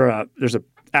is there's an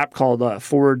app called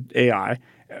Forward AI,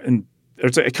 and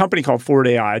there's a company called Forward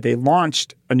AI. They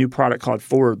launched a new product called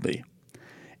Forwardly.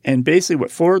 And basically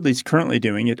what Forwardly is currently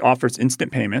doing, it offers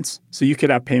instant payments. So you could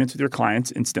have payments with your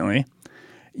clients instantly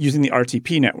using the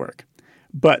RTP network.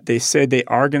 But they said they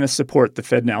are going to support the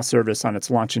FedNow service on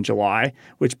its launch in July,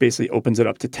 which basically opens it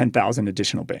up to 10,000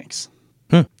 additional banks.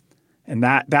 And And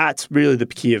that's really the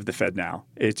key of the FedNow.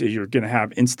 You're going to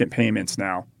have instant payments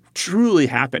now truly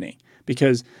happening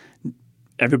because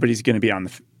everybody's going to be on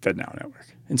the FedNow network.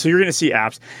 And so you're going to see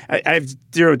apps. I have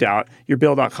zero doubt your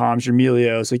Bill.coms, your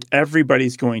Melios, like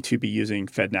everybody's going to be using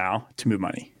FedNow to move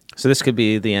money. So this could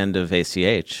be the end of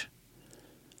ACH.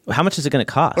 How much is it going to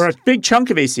cost? Or a big chunk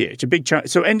of ACH, a big chunk.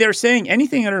 So, and they're saying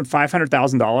anything under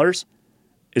 $500,000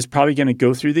 is probably going to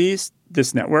go through this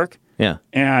network. Yeah.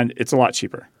 And it's a lot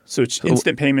cheaper. So it's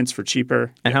instant payments for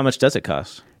cheaper. And how much does it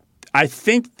cost? I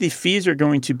think the fees are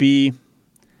going to be,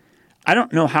 I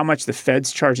don't know how much the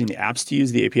Fed's charging the apps to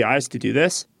use the APIs to do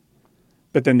this,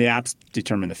 but then the apps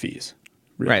determine the fees.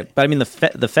 Really. Right. But I mean, the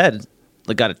Fed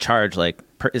got to charge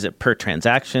is it per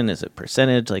transaction? Is it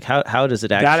percentage? Like how does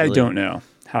it actually? That I don't know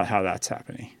how that's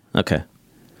happening. Okay.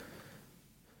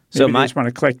 So they just want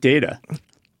to collect data.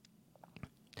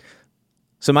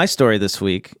 So my story this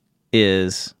week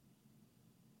is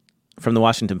from the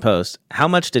Washington Post. How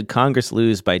much did Congress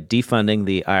lose by defunding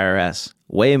the IRS?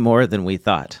 Way more than we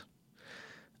thought.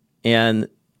 And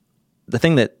the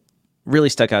thing that really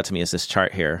stuck out to me is this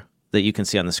chart here that you can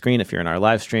see on the screen if you're in our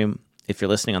live stream. If you're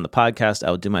listening on the podcast,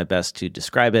 I will do my best to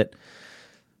describe it.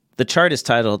 The chart is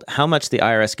titled, How Much the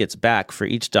IRS Gets Back for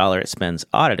Each Dollar It Spends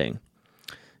Auditing.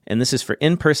 And this is for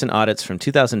in-person audits from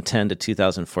 2010 to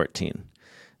 2014.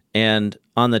 And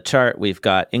on the chart, we've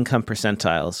got income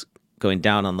percentiles going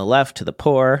down on the left to the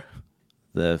poor,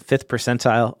 the 5th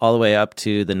percentile, all the way up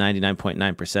to the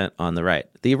 99.9% on the right,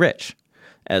 the rich,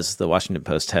 as the Washington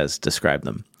Post has described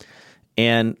them.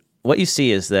 And what you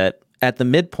see is that at the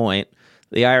midpoint,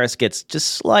 the IRS gets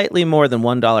just slightly more than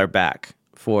 $1 back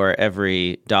for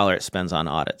every dollar it spends on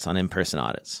audits, on in-person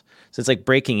audits. So it's like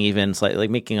breaking even, slightly, like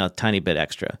making a tiny bit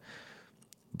extra.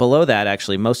 Below that,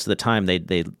 actually, most of the time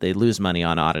they lose money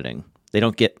on auditing. They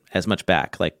don't get as much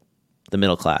back, like the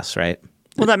middle class, right?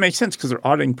 Well, that makes sense because they're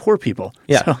auditing poor people.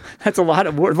 Yeah, so that's a lot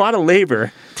of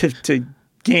labor to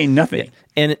gain nothing. Yeah.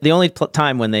 And the only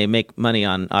time when they make money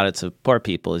on audits of poor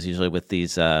people is usually with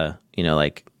these,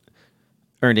 like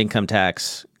earned income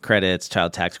tax credits,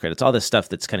 child tax credits, all this stuff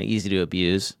that's kind of easy to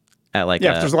abuse. If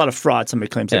there's a lot of fraud. Somebody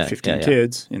claims they have 15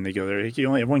 kids, and they go there. You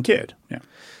only have one kid. Yeah.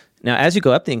 Now, as you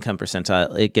go up the income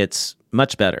percentile, it gets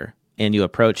much better, and you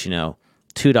approach,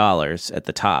 $2 at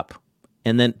the top,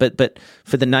 and then, but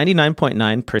for the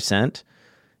 99.9%,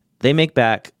 they make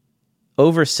back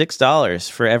over $6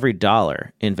 for every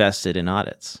dollar invested in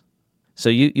audits. So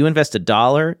you invest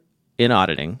 $1 in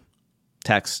auditing,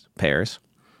 taxpayers.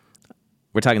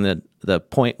 We're talking the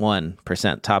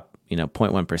 0.1%, top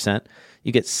 0.1%.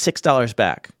 You get $6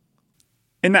 back.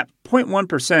 And that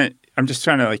 0.1%, I'm just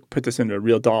trying to put this into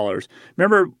real dollars.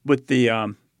 Remember with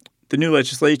the new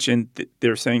legislation,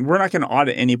 they're saying we're not going to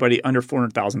audit anybody under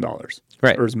 $400,000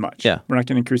 or as much. Yeah. We're not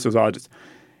going to increase those audits.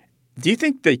 Do you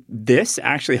think that this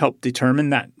actually helped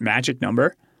determine that magic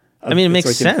number? It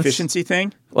makes sense. An efficiency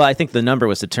thing. Well, I think the number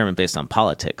was determined based on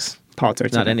politics.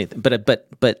 Not anything.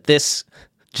 But this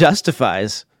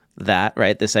justifies that,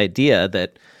 right? This idea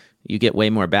that you get way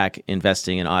more back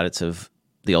investing in audits of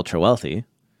the ultra wealthy,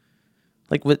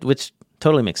 which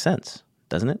totally makes sense,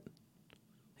 doesn't it?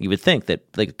 You would think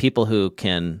that people who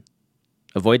can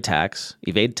avoid tax,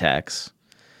 evade tax,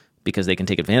 because they can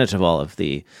take advantage of all of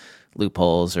the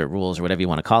loopholes or rules or whatever you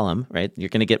want to call them, right? You're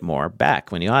going to get more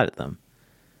back when you audit them.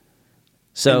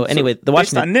 So anyway, the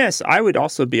Washington... Based on this, I would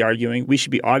also be arguing we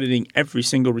should be auditing every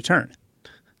single return.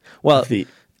 Well,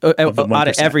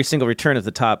 audit every single return of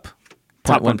the top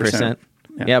 1%.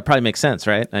 Yeah, it probably makes sense,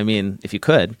 right? If you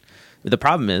could. The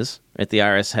problem is, right, the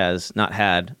IRS has not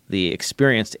had the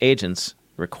experienced agents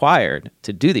required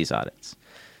to do these audits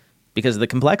because of the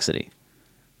complexity.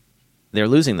 They're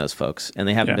losing those folks, and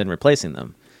they haven't been replacing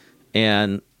them.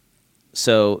 And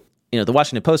so, the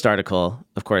Washington Post article,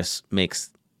 of course,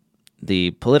 makes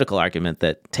the political argument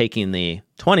that taking the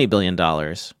 $20 billion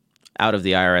out of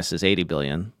the IRS's $80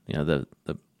 billion,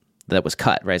 that was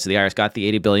cut, right? So the IRS got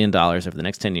the $80 billion over the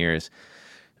next 10 years.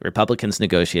 The Republicans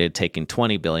negotiated taking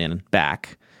 $20 billion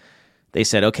back. They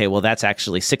said, okay, well, that's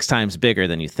actually 6 times bigger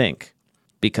than you think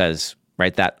because,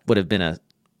 right, that would have been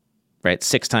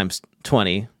 6 times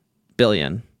 20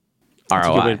 billion ROI. That's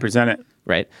a good way to present it.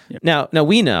 Right. Yep. Now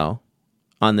we know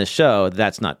on this show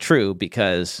that's not true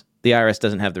because the IRS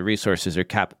doesn't have the resources or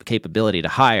capability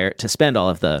to spend all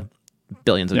of the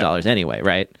billions of dollars anyway,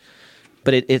 right?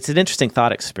 But it's an interesting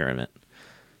thought experiment.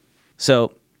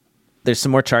 So there's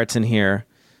some more charts in here.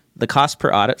 The cost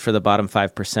per audit for the bottom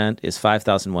 5% is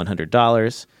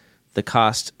 $5,100. The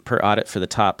cost per audit for the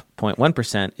top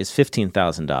 0.1% is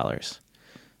 $15,000.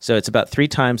 So it's about 3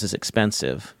 times as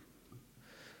expensive.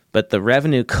 But the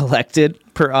revenue collected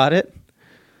per audit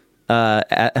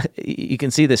you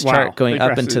can see this chart going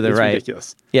up and to the right.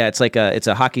 Ridiculous. Yeah, it's like it's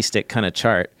a hockey stick kind of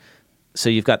chart. So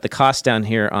you've got the cost down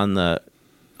here on the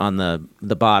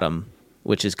bottom,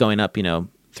 which is going up,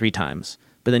 3 times.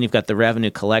 But then you've got the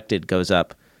revenue collected goes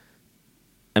up.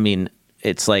 I mean,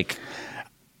 it's like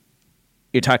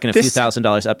you're talking a few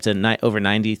 $1,000s up to over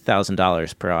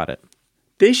 $90,000 per audit.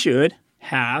 They should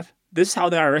have. This is how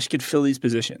the IRS could fill these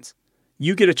positions.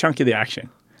 You get a chunk of the action.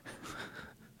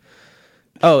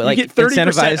 Oh, you like get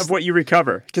 30% of what you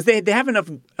recover because they have enough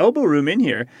elbow room in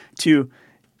here to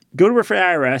go to work for the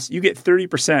IRS. You get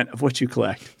 30% of what you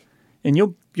collect, and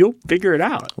you'll figure it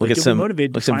out. Look at some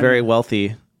very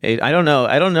wealthy. I don't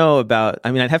know about.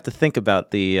 I mean, I'd have to think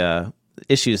about the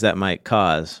issues that might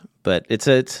cause, but it's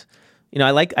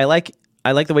I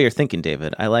like the way you're thinking,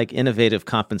 David. I like innovative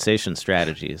compensation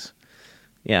strategies.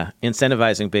 Yeah,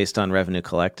 incentivizing based on revenue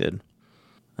collected.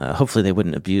 Hopefully they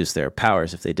wouldn't abuse their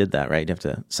powers if they did that, right? You'd have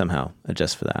to somehow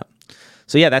adjust for that.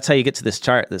 So yeah, that's how you get to this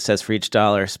chart that says for each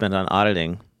dollar spent on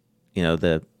auditing,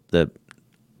 the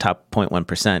top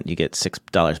 0.1%, you get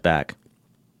 $6 back.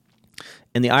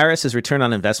 And the IRS's return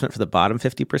on investment for the bottom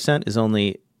 50% is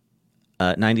only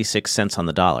 96 cents on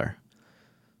the dollar.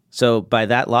 So by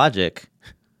that logic,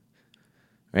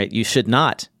 right, you should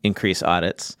not increase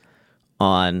audits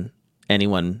on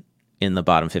anyone in the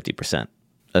bottom 50%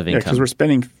 of income. Yeah, because we're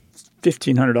spending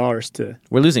 $1,500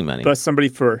 we're losing money. Bust somebody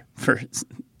for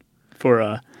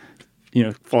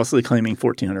falsely claiming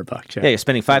 $1,400. Yeah, you're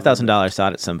spending $5,000 to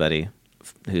audit somebody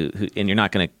who and you're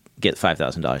not going to get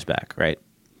 $5,000 back, right?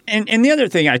 And the other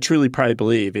thing I truly probably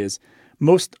believe is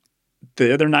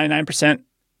the other 99%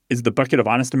 is the bucket of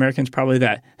honest Americans probably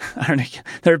that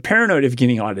they're paranoid of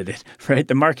getting audited, right?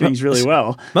 The marketing's really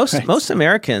well. Most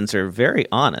Americans are very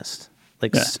honest.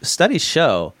 Like studies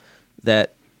show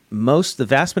that the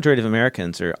vast majority of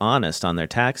Americans are honest on their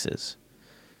taxes.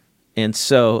 And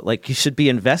so like you should be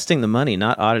investing the money,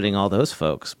 not auditing all those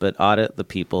folks, but audit the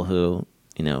people who,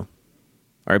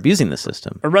 are abusing the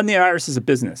system. Or run the IRS as a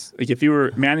business. Like if you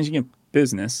were managing a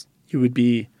business,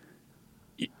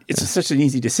 it's such an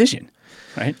easy decision,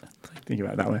 right? Think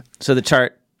about it that way. So the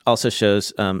chart also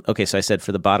shows, so I said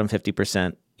for the bottom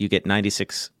 50%, you get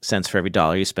 96 cents for every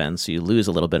dollar you spend. So you lose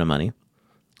a little bit of money.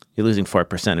 You're losing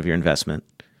 4% of your investment,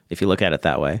 if you look at it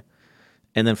that way.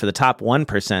 And then for the top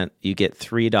 1%, you get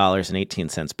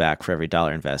 $3.18 back for every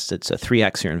dollar invested. So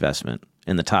 3x your investment.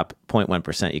 In the top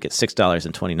 0.1%, you get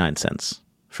 $6.29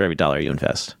 for every dollar you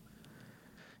invest.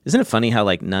 Isn't it funny how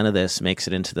like none of this makes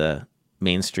it into the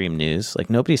mainstream news? Like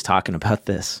nobody's talking about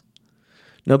this.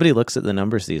 Nobody looks at the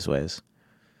numbers these ways.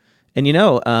 And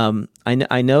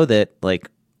I know that like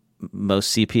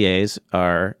most CPAs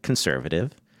are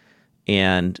conservative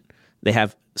and they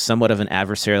have somewhat of an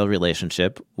adversarial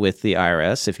relationship with the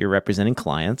IRS. If you're representing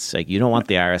clients, like you don't want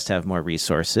the IRS to have more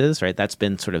resources, right? That's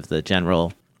been sort of the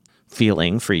general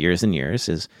feeling for years and years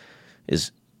is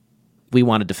we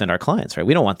want to defend our clients, right?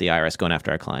 We don't want the IRS going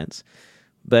after our clients.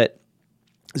 But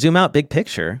zoom out big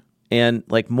picture and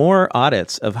like more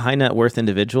audits of high net worth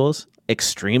individuals,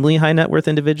 extremely high net worth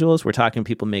individuals, we're talking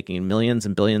people making millions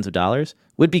and billions of dollars,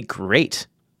 would be great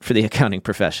for the accounting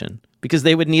profession because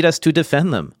they would need us to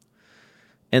defend them.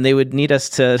 And they would need us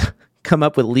to come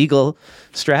up with legal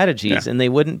strategies and they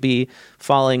wouldn't be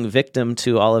falling victim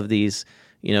to all of these,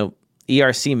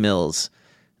 ERC mills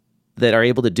that are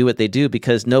able to do what they do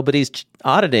because nobody's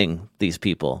auditing these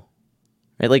people,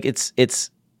 right? Like it's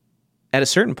at a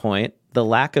certain point, the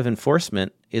lack of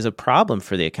enforcement is a problem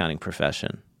for the accounting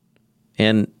profession.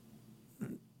 And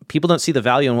people don't see the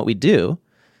value in what we do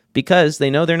because they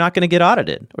know they're not going to get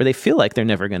audited or they feel like they're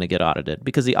never going to get audited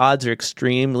because the odds are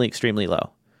extremely, extremely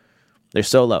low. They're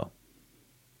so low.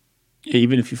 Yeah,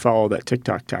 even if you follow that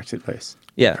TikTok tax advice.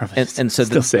 Yeah. And so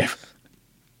still safe.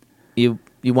 You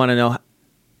want to know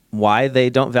why they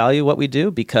don't value what we do?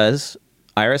 Because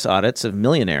IRS audits of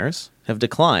millionaires have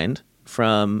declined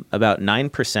from about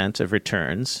 9% of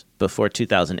returns before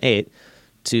 2008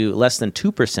 to less than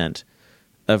 2%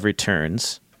 of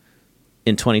returns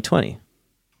in 2020.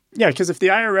 Yeah, because if the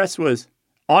IRS was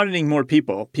auditing more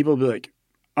people would be like,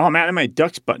 oh man, I have my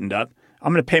ducks buttoned up.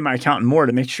 I'm going to pay my accountant more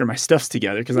to make sure my stuff's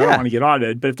together because I don't want to get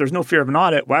audited. But if there's no fear of an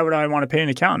audit, why would I want to pay an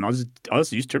accountant? I'll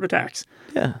just use TurboTax.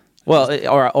 Yeah. Well,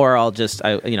 or I'll just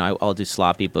I'll do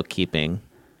sloppy bookkeeping.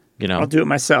 I'll do it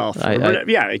myself.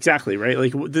 Yeah, exactly. Right.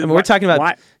 Like we're talking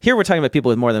about people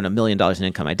with more than $1 million in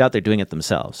income. I doubt they're doing it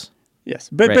themselves. Yes,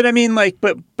 but I mean,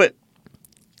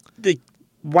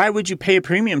 why would you pay a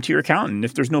premium to your accountant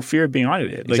if there's no fear of being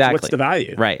audited? Like, exactly. What's the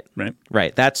value?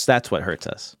 Right. That's what hurts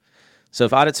us. So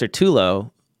if audits are too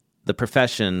low, the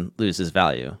profession loses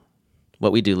value.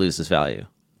 What we do loses value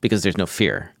because there's no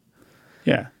fear.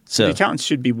 Yeah. So the accountants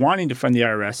should be wanting to fund the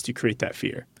IRS to create that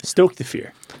fear, stoke the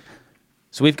fear.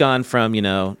 So we've gone from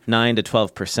 9 to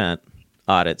 12%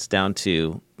 audits down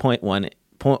to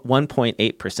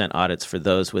 1.8% audits for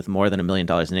those with more than $1 million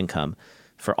in income.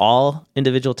 For all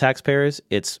individual taxpayers,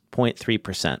 it's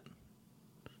 0.3%.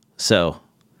 So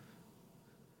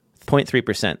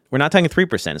 0.3%. We're not talking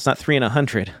 3%. It's not 3 in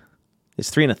 100. It's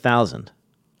 3 in 1,000.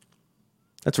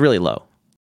 That's really low.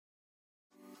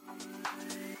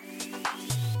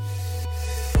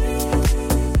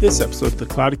 This episode of the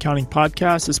Cloud Accounting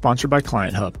Podcast is sponsored by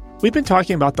Client Hub. We've been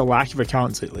talking about the lack of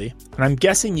accountants lately, and I'm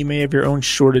guessing you may have your own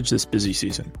shortage this busy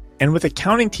season. And with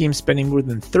accounting teams spending more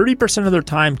than 30% of their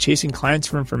time chasing clients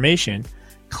for information,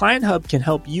 Client Hub can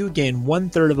help you gain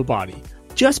 1/3 of a body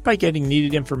just by getting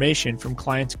needed information from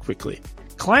clients quickly.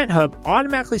 Client Hub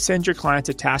automatically sends your clients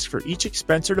a task for each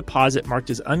expense or deposit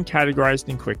marked as uncategorized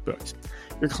in QuickBooks.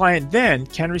 Your client then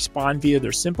can respond via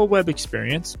their simple web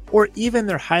experience or even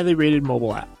their highly rated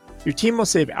mobile app. Your team will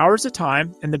save hours of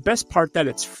time, and the best part that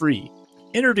it's free.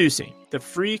 Introducing the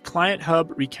free Client Hub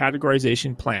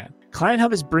recategorization plan. Client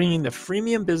Hub is bringing the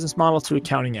freemium business model to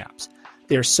accounting apps.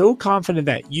 They are so confident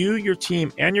that you, your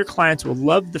team, and your clients will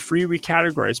love the free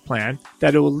recategorize plan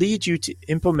that it will lead you to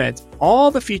implement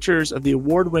all the features of the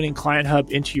award-winning Client Hub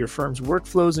into your firm's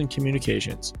workflows and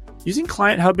communications. Using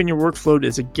Client Hub in your workflow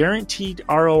is a guaranteed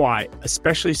ROI,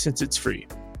 especially since it's free.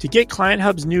 To get Client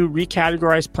Hub's new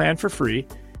recategorized plan for free,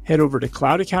 head over to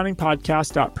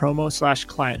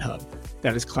cloudaccountingpodcast.promo/clienthub.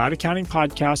 That is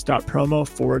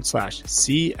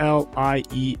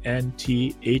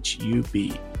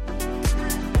cloudaccountingpodcast.promo/CLIENTHUB.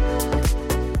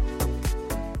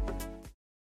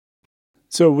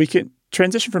 So we can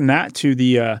transition from that to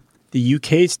the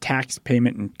UK's Tax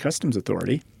Payment and Customs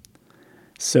Authority.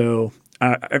 So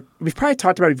we've probably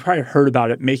talked about it, you've probably heard about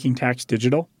it, Making Tax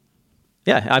Digital.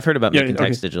 Yeah, I've heard about Making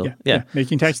Tax Digital. Yeah.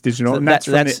 Making Tax Digital. So and that's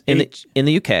in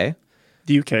the UK.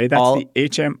 The UK, that's the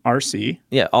HMRC.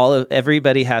 Yeah,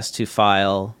 everybody has to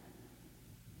file.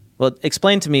 Well,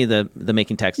 explain to me the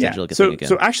Making Tax Digital thing again.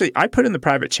 So actually, I put in the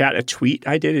private chat a tweet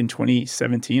I did in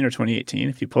 2017 or 2018.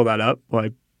 If you pull that up, well,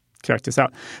 I check this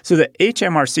out. So the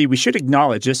HMRC, we should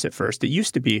acknowledge this at first. It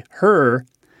used to be Her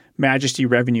Majesty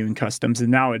Revenue and Customs, and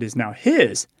now it is now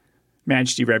His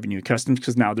Majesty Revenue and Customs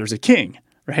because now there's a king,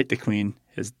 right? The Queen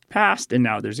has passed, and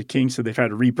now there's a king, so they've had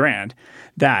to rebrand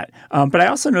that. But I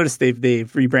also noticed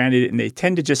they've rebranded it, and they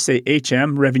tend to just say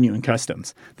HM Revenue and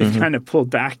Customs. They've kind of pulled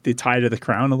back the tie to the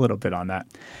crown a little bit on that.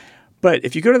 But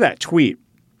if you go to that tweet,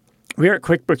 we were at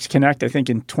QuickBooks Connect, I think,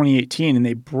 in 2018, and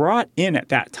they brought in at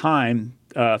that time,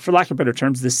 for lack of better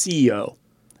terms, the CEO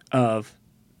of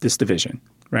this division,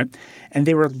 right? And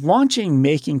they were launching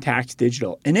Making Tax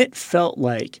Digital, and it felt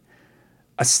like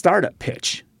a startup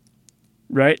pitch,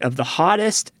 right? Of the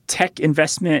hottest tech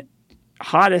investment,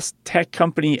 hottest tech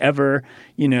company ever,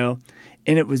 and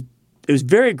it was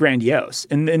very grandiose.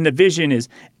 And the vision is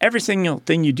every single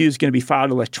thing you do is going to be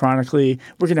filed electronically.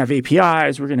 We're going to have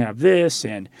APIs. We're going to have this,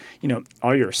 and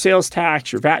all your sales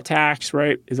tax, your VAT tax,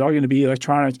 right, is all going to be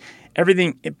electronic.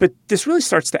 Everything, but this really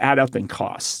starts to add up in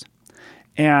costs.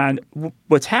 And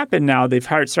what's happened now, they've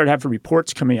started having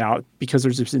reports coming out because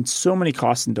there's been so many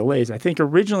costs and delays. I think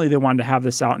originally they wanted to have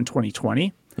this out in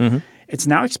 2020. Mm-hmm. It's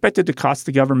now expected to cost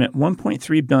the government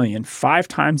 $1.3 billion, 5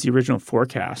 times the original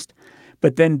forecast.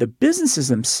 But then the businesses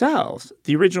themselves,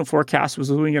 the original forecast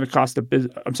was only going to cost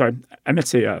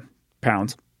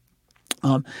pounds.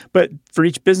 But for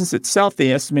each business itself,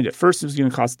 they estimated at first it was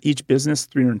going to cost each business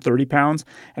 £330,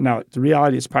 and now the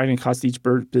reality is probably going to cost each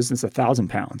business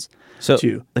 £1,000. So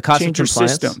to the cost change of your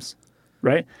systems,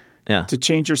 right? Yeah. To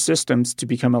change your systems to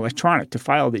become electronic to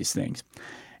file these things,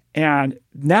 and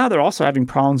now they're also having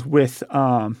problems with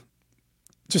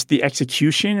just the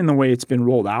execution and the way it's been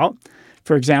rolled out.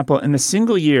 For example, in the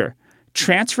single year,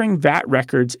 transferring VAT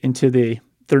records into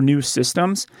their new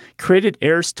systems created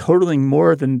errors totaling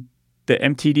more than the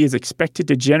MTD is expected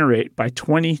to generate by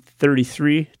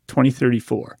 2033,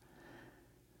 2034.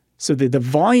 So the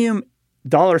volume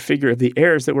dollar figure of the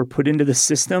errors that were put into the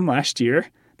system last year,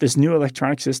 this new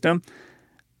electronic system,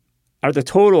 are the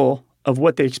total of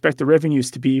what they expect the revenues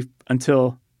to be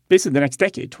until basically the next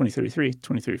decade, 2033,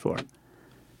 2034.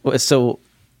 Well, so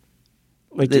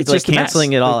it's just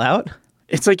canceling it all out?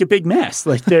 It's like a big mess.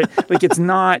 It's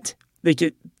not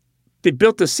they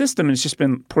built the system and it's just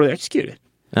been poorly executed.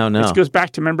 Oh, no. It goes back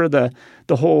to, remember,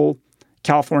 the whole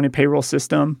California payroll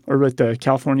system or the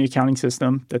California accounting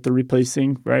system that they're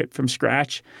replacing, right, from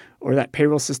scratch, or that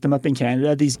payroll system up in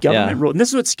Canada, these government rules. And this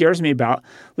is what scares me about,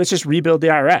 let's just rebuild the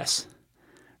IRS,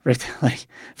 right,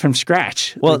 from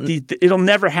scratch. Well, it'll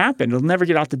never happen. It'll never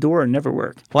get out the door and never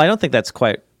work. Well, I don't think that's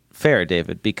quite fair,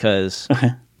 David, because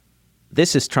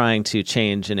this is trying to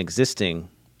change an existing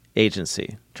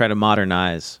agency, try to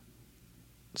modernize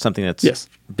something that's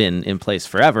been in place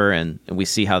forever, and we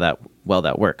see how that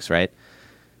works, right?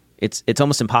 It's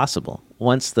almost impossible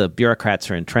once the bureaucrats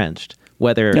are entrenched,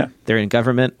 whether they're in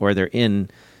government or they're in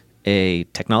a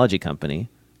technology company.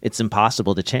 It's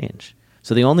impossible to change.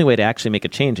 So the only way to actually make a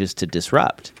change is to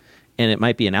disrupt, and it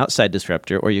might be an outside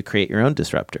disruptor, or you create your own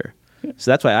disruptor.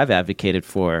 So that's why I've advocated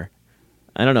for.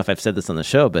 I don't know if I've said this on the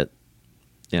show, but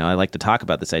I like to talk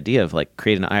about this idea of like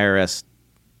create an IRS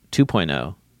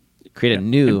 2.0, create a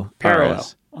new parallel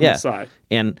IRS, on the side,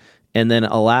 and then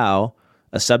allow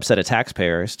a subset of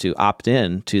taxpayers to opt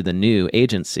in to the new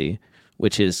agency,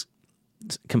 which is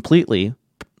completely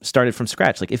started from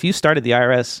scratch. Like if you started the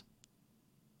IRS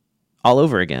all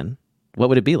over again, what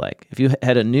would it be like if you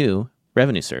had a new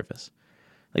revenue service?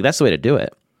 Like that's the way to do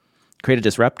it. Create a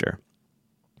disruptor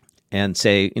and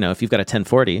say, if you've got a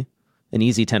 1040, an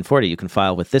easy 1040, you can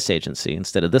file with this agency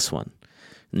instead of this one.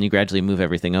 And you gradually move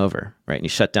everything over, right? And you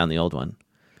shut down the old one.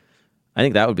 I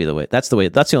think that would be the way. That's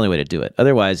the only way to do it.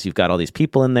 Otherwise, you've got all these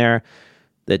people in there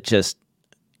that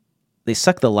they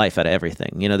suck the life out of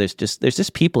everything. There's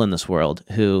just people in this world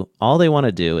who all they want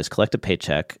to do is collect a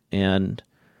paycheck, and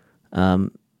they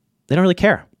don't really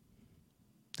care.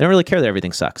 They don't really care that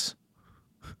everything sucks.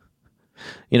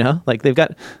 Like they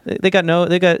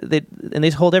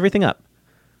hold everything up.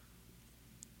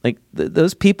 Like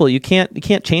those people, you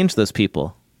can't change those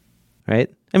people, right?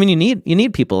 I mean, you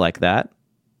need people like that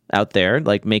out there,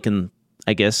 like making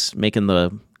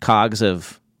the cogs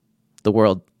of the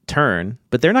world turn,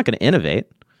 but they're not going to innovate.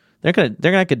 They're not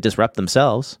going to disrupt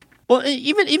themselves. Well,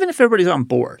 even if everybody's on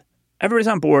board,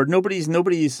 nobody's.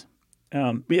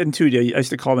 We had Intuit, I used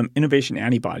to call them innovation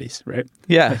antibodies, right?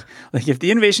 Yeah. Like if the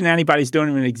innovation antibodies don't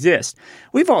even exist,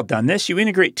 we've all done this. You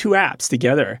integrate two apps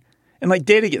together, and like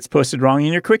data gets posted wrong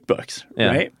in your QuickBooks,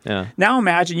 right? Yeah. Now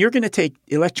imagine you're going to take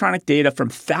electronic data from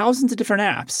thousands of different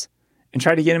apps and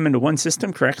try to get them into one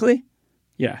system correctly.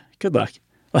 Yeah, good luck.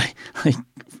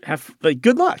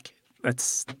 Good luck.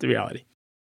 That's the reality.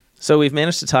 So we've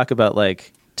managed to talk about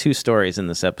like 2 stories in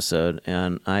this episode,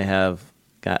 and I have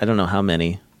got, I don't know how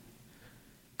many.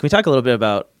 Can we talk a little bit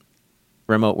about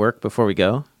remote work before we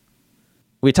go?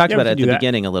 We talked about it at the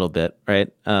beginning a little bit,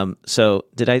 right? So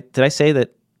did I say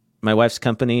that my wife's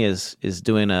company is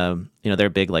doing they're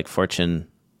big like Fortune.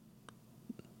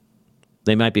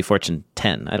 They might be Fortune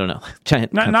 10. I don't know.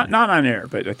 Giant. Not on air,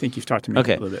 but I think you've talked to me a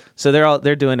little bit. So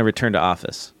they're doing a return to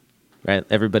office, right?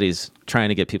 Everybody's trying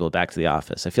to get people back to the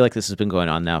office. I feel like this has been going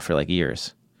on now for like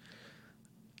years.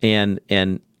 And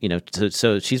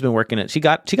so she's been working she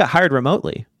got hired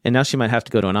remotely, and now she might have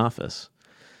to go to an office.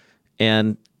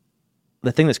 And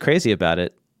the thing that's crazy about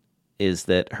it is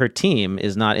that her team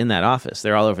is not in that office.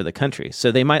 They're all over the country.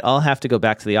 So they might all have to go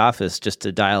back to the office just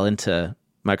to dial into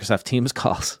Microsoft Teams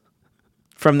calls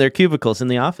from their cubicles in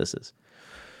the offices.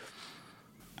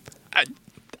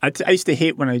 I used to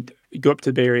hate when I go up to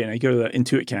the Bay Area and I go to the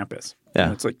Intuit campus.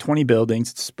 Yeah. It's like 20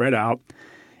 buildings. It's spread out.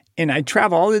 And I'd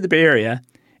travel all over the Bay Area,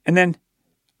 and then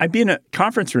I'd be in a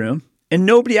conference room, and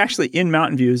nobody actually in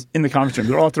Mountain View is in the conference room.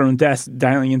 They're all at their own desks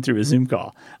dialing in through a Zoom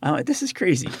call. I'm like, this is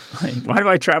crazy. Like, why do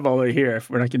I travel over here if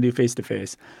we're not going to do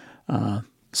face-to-face?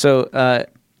 So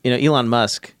Elon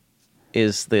Musk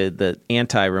is the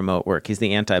anti-remote work. He's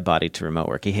the antibody to remote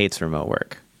work. He hates remote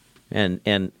work.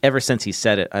 And ever since he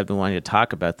said it, I've been wanting to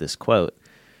talk about this quote.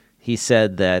 He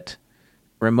said that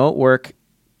remote work,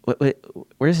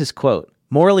 where's his quote?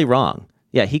 Morally wrong.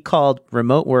 Yeah, he called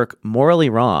remote work morally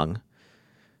wrong.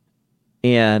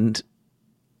 And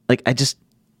like, I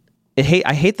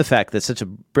hate the fact that such a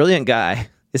brilliant guy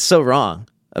is so wrong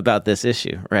about this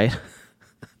issue, right?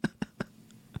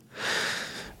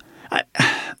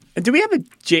 Do we have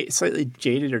a slightly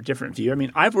jaded or different view? I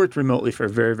mean, I've worked remotely for a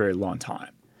very, very long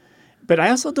time, but I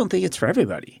also don't think it's for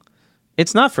everybody.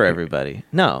 It's not for everybody.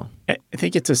 No. I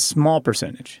think it's a small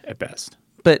percentage at best.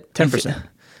 But 10%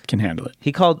 can handle it.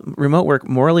 He called remote work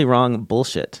morally wrong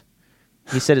bullshit.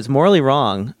 He said it's morally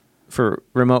wrong for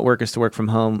remote workers to work from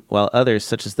home while others,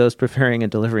 such as those preparing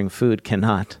and delivering food,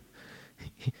 cannot.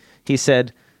 He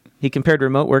said he compared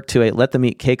remote work to a let them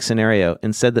eat cake scenario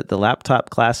and said that the laptop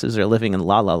classes are living in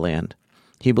la la land.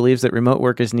 He believes that remote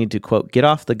workers need to, quote, get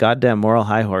off the goddamn moral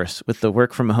high horse with the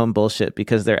work from home bullshit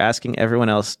because they're asking everyone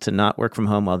else to not work from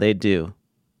home while they do.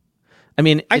 I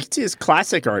mean, I could see his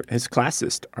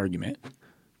classist argument.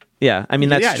 Yeah, I mean,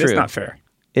 that's true. It's not fair.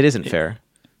 It isn't fair.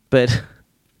 But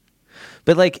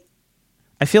like,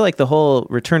 I feel like the whole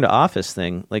return to office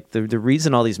thing, like the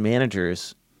reason all these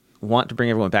managers want to bring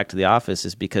everyone back to the office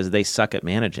is because they suck at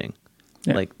managing.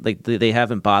 Yeah. Like they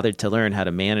haven't bothered to learn how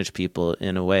to manage people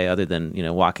in a way other than,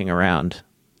 walking around.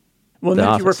 Well, the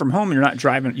then if you work office. from home and you're not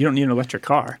driving, you don't need an electric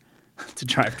car to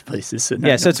drive to places. So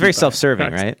Yeah, so it's very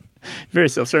self-serving, right? Very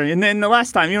self-serving. And then the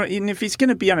last time, even if he's going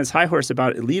to be on his high horse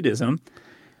about elitism,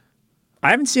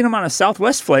 I haven't seen him on a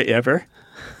Southwest flight ever.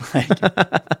 Like,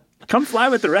 come fly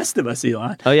with the rest of us,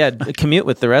 Elon. Oh, yeah, commute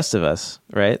with the rest of us,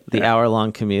 right? The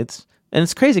hour-long commutes. And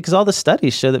it's crazy because all the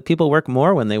studies show that people work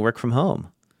more when they work from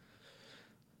home.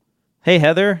 Hey,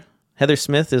 Heather. Heather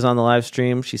Smith is on the live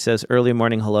stream. She says, early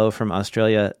morning hello from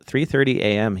Australia, 3:30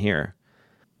 a.m. here.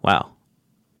 Wow.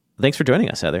 Thanks for joining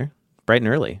us, Heather. Bright and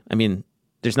early. I mean,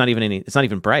 it's not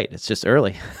even bright. It's just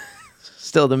early.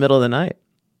 Still the middle of the night.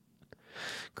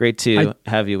 Great to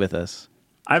have you with us.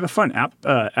 I have a fun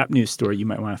app news story you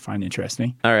might want to find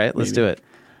interesting. All right, let's do it.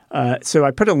 So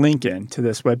I put a link in to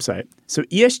this website. So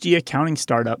ESG accounting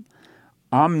startup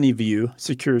OmniView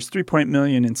secures $3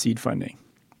 million in seed funding.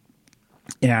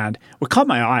 And what caught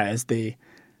my eye is they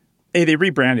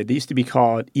rebranded. They used to be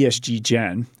called ESG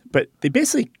Gen, but they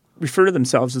basically refer to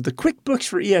themselves as the QuickBooks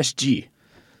for ESG.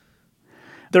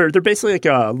 They're basically like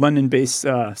a London-based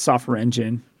software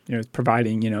engine,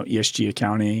 providing ESG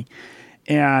accounting,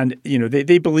 and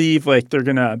they believe like they're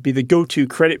gonna be the go-to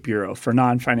credit bureau for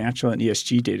non-financial and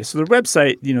ESG data. So their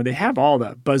website, they have all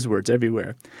the buzzwords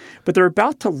everywhere, but they're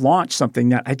about to launch something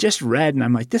that I just read, and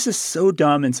I'm like, this is so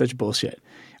dumb and such bullshit.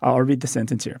 I'll read the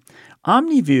sentence here.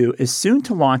 OmniView is soon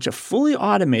to launch a fully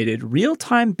automated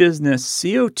real-time business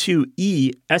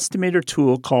CO2e estimator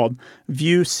tool called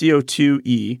View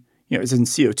CO2e. It's in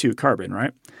CO2 carbon,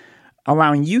 right?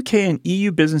 Allowing UK and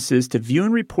EU businesses to view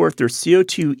and report their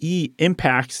CO2e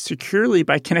impacts securely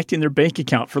by connecting their bank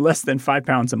account for less than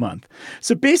 £5 a month.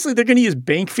 So basically, they're going to use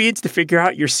bank feeds to figure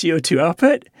out your CO2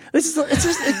 output. It's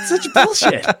such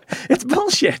bullshit. It's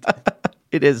bullshit.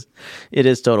 It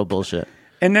is total bullshit.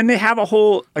 And then they have a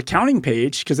whole accounting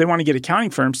page because they want to get accounting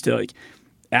firms to like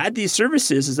add these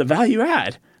services as a value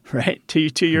add, right? For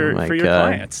your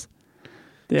clients.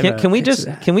 Can we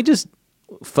just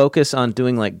focus on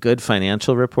doing like good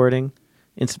financial reporting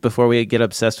before we get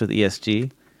obsessed with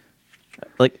ESG?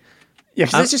 Like, yeah,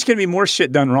 because it's just going to be more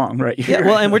shit done wrong, right? Yeah,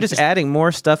 well, and we're just adding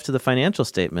more stuff to the financial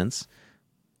statements.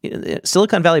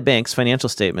 Silicon Valley Bank's financial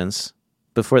statements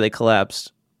before they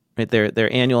collapsed, right?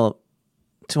 Their annual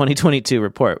 2022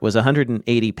 report was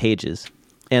 180 pages,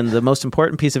 and the most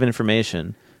important piece of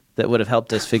information that would have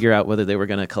helped us figure out whether they were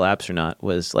going to collapse or not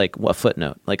was like a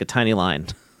footnote, like a tiny line.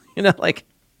 Like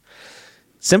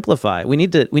simplify. We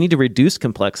need to reduce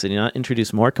complexity, not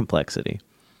introduce more complexity.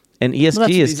 And ESG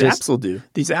is these apps will do.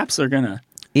 These apps are gonna.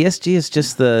 ESG is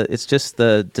just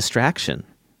the distraction.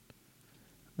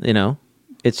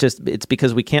 It's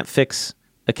because we can't fix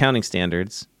accounting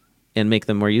standards and make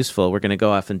them more useful. We're going to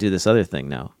go off and do this other thing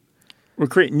now. We're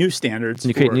creating new standards.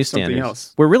 You create new standards.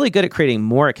 Else. We're really good at creating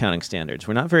more accounting standards.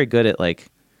 We're not very good at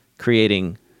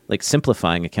creating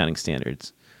simplifying accounting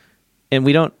standards. And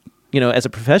we don't, as a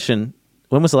profession,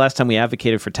 when was the last time we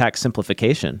advocated for tax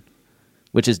simplification,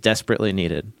 which is desperately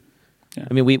needed? Yeah.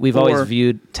 I mean, we've always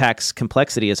viewed tax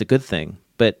complexity as a good thing,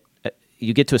 but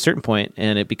you get to a certain point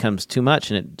and it becomes too much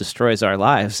and it destroys our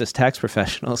lives as tax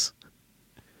professionals.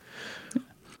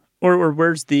 Or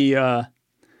where's the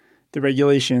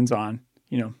regulations on,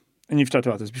 and you've talked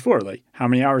about this before, like how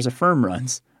many hours a firm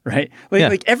runs, right?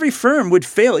 Like every firm would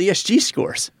fail ESG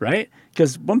scores, right?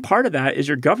 Because one part of that is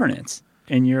your governance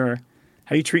and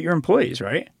how you treat your employees,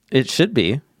 right? It should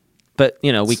be, but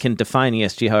we can define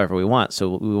ESG however we want,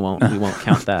 so we won't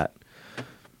count that.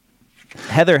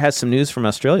 Heather has some news from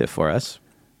Australia for us.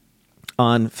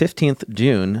 On 15th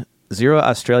June, Xero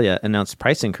Australia announced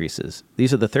price increases.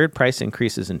 These are the third price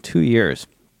increases in 2 years.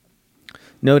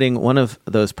 Noting one of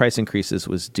those price increases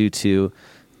was due to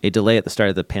a delay at the start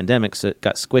of the pandemic, so it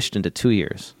got squished into 2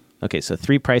 years. Okay, so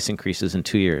 3 price increases in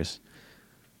 2 years.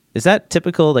 Is that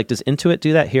typical? Like, does Intuit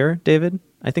do that here, David?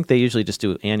 I think they usually just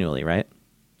do it annually, right?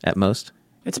 At most?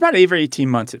 It's about every 18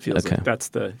 months, it feels like. That's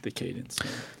the cadence.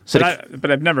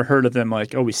 But I've never heard of them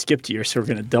like, we skipped a year, so we're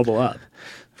going to double up.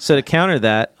 So to counter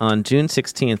that, on June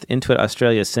 16th, Intuit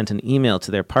Australia sent an email to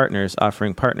their partners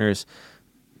offering partners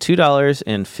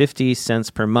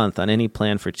 $2.50 per month on any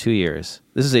plan for 2 years.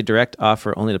 This is a direct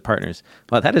offer only to partners.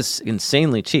 Wow, that is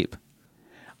insanely cheap.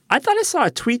 I thought I saw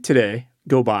a tweet today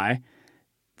go by.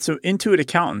 So Intuit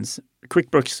Accountants,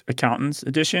 QuickBooks Accountants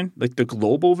Edition, like the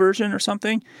global version or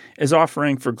something, is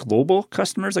offering for global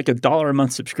customers like $1 a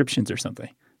month subscriptions or something.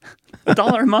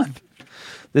 $1 a month.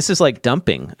 This is like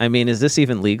dumping. I mean, is this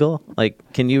even legal? Like,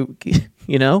 can you,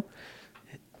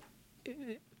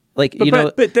 Like,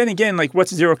 but then again, like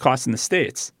what's zero cost in the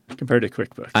States compared to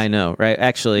QuickBooks? I know, right?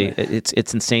 Actually, it's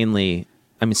insanely.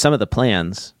 I mean, some of the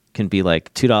plans can be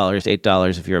like $2,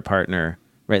 $8 if you're a partner,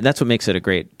 right? That's what makes it a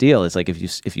great deal. Is like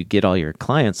if you get all your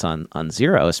clients on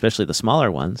zero, especially the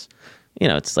smaller ones,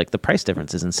 it's like the price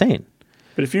difference is insane.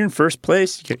 But if you're in first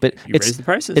place, you raise the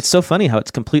prices. It's so funny how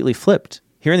it's completely flipped.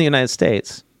 Here in the United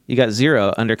States, you got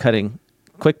Xero undercutting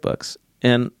QuickBooks,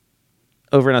 and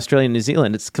over in Australia and New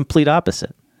Zealand, it's complete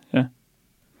opposite. Yeah.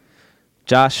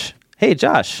 Josh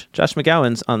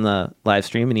McGowan's on the live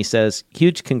stream, and he says,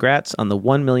 huge congrats on the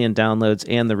 1 million downloads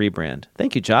and the rebrand.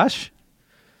 Thank you, Josh.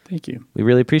 Thank you. We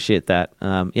really appreciate that.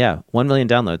 1 million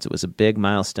downloads. It was a big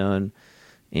milestone,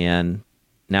 and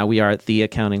now we are the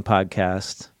Accounting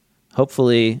Podcast.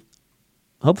 Hopefully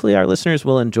our listeners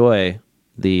will enjoy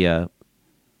the.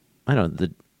 I don't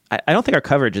think our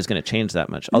coverage is going to change that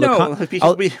much. Because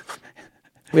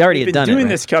we already had done it. We've been doing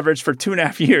this coverage for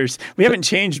 2.5 years. We haven't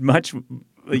changed much.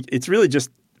 Like, it's really just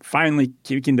finally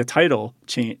keeping the title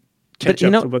catch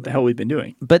up to what the hell we've been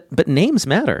doing. But names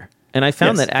matter. And I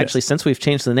found that actually since we've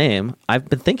changed the name, I've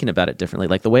been thinking about it differently.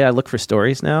 Like the way I look for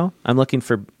stories now, I'm looking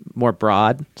for more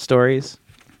broad stories.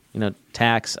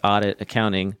 Tax, audit,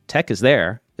 accounting. Tech is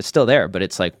there. It's still there, but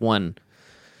it's like one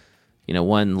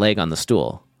leg on the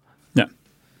stool. Yeah.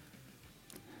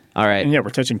 All right. And we're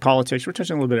touching politics. We're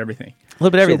touching a little bit of everything. A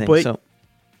little bit of everything. Blake,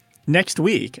 next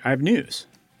week, I have news.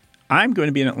 I'm going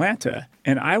to be in Atlanta,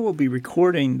 and I will be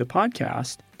recording the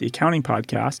podcast, the Accounting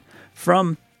Podcast,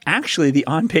 from actually the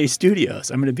OnPay studios.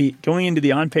 I'm going to be going into the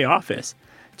OnPay office,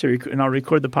 and I'll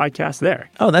record the podcast there.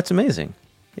 Oh, that's amazing.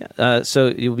 Yeah. So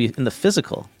you'll be in the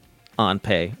physical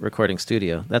OnPay recording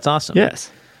studio. That's awesome. Yes.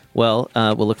 Well,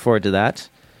 we'll look forward to that.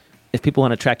 If people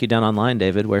want to track you down online,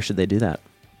 David, where should they do that?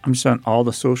 I'm just on all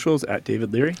the socials at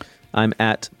David Leary. I'm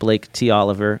at Blake T.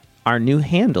 Oliver. Our new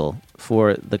handle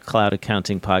for the Cloud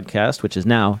Accounting Podcast, which is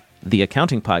now the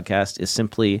Accounting Podcast, is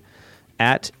simply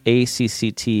at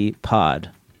ACCT Pod.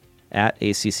 At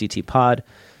ACCT Pod.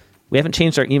 We haven't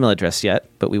changed our email address yet,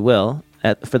 but we will.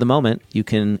 For the moment, you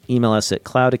can email us at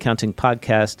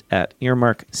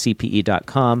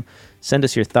cloudaccountingpodcast@earmarkcpe.com. Send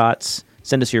us your thoughts.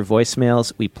 Send us your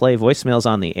voicemails. We play voicemails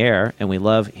on the air, and we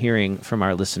love hearing from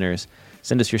our listeners.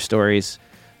 Send us your stories,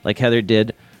 like Heather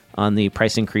did on the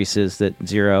price increases that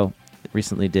Xero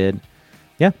recently did.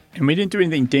 Yeah. And we didn't do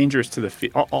anything dangerous to the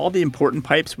feed. All the important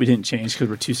pipes we didn't change because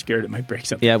we're too scared it might break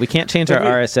something. Yeah, we can't change our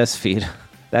RSS feed.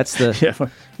 That's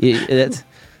the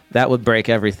that would break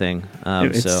everything.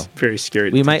 It's very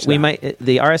scary. We might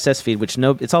the RSS feed, which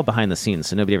it's all behind the scenes,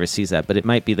 so nobody ever sees that. But it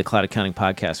might be the Cloud Accounting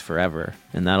Podcast forever,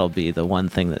 and that'll be the one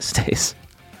thing that stays.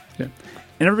 Yeah.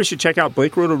 And everybody should check out.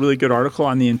 Blake wrote a really good article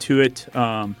on the Intuit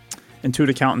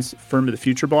Accountants Firm of the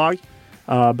Future blog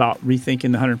about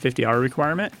rethinking the 150-hour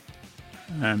requirement.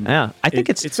 I think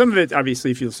it's some of it. Obviously,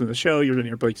 if you listen to the show, you're going to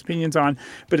hear Blake's opinions on,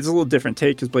 but it's a little different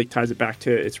take because Blake ties it back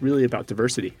to it's really about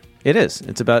diversity. It is.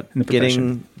 It's about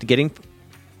getting.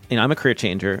 I'm a career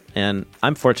changer, and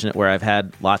I'm fortunate where I've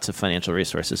had lots of financial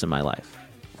resources in my life,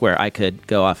 where I could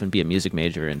go off and be a music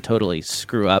major and totally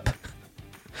screw up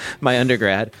my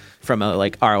undergrad from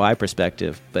a ROI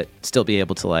perspective, but still be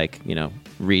able to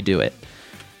redo it.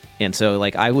 And so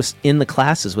I was in the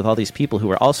classes with all these people who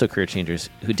were also career changers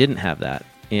who didn't have that.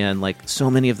 And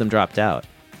so many of them dropped out.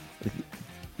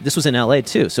 This was in LA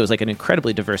too. So it was an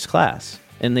incredibly diverse class,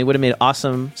 and they would have made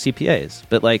awesome CPAs.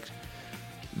 But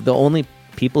the only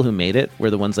people who made it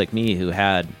were the ones like me who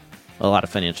had a lot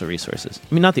of financial resources.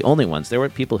 I mean, not the only ones. There were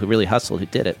people who really hustled who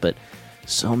did it, but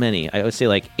so many. I would say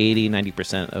 80,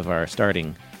 90% of our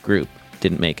starting group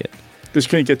didn't make it. Just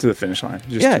couldn't get to the finish line.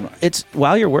 Just too much. It's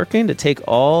while you're working to take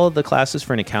all the classes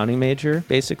for an accounting major,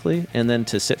 basically, and then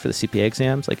to sit for the CPA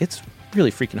exams. It's really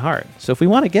freaking hard. So if we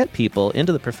want to get people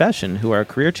into the profession who are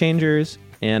career changers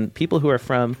and people who are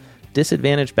from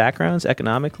disadvantaged backgrounds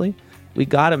economically, we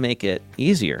got to make it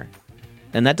easier.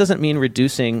 And that doesn't mean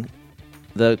reducing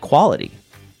the quality.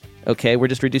 Okay, we're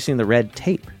just reducing the red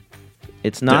tape.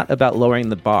 It's not about lowering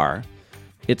the bar.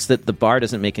 It's that the bar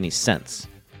doesn't make any sense.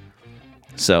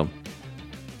 So...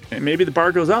 And maybe the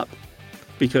bar goes up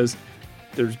because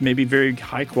there's maybe very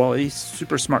high quality,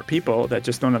 super smart people that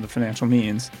just don't have the financial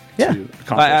means to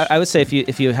accomplish. I would say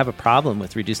if you have a problem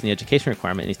with reducing the education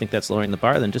requirement and you think that's lowering the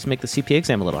bar, then just make the CPA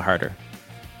exam a little harder.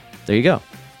 There you go.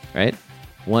 Right?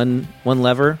 One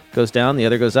lever goes down, the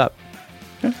other goes up.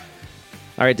 Yeah.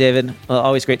 All right, David. Well,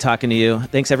 always great talking to you.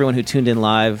 Thanks everyone who tuned in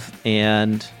live,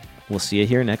 and we'll see you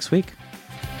here next week.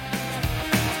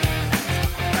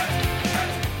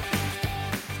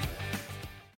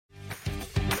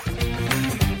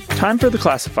 Time for the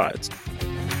classifieds.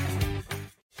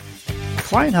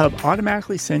 Client Hub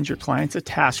automatically sends your clients a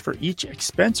task for each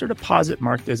expense or deposit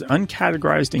marked as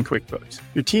uncategorized in QuickBooks.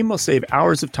 Your team will save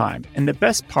hours of time, and the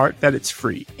best part, that it's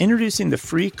free. Introducing the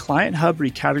free Client Hub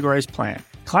Recategorized plan.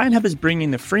 Client Hub is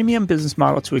bringing the freemium business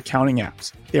model to accounting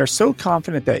apps. They are so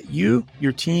confident that you,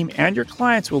 your team, and your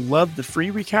clients will love the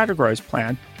free Recategorized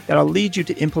plan that'll lead you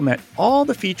to implement all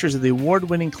the features of the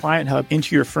award-winning Client Hub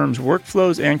into your firm's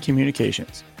workflows and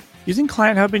communications. Using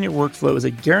Client Hub in your workflow is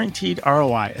a guaranteed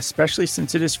ROI, especially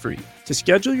since it is free. To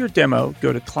schedule your demo,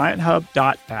 go to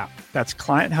clienthub.app. That's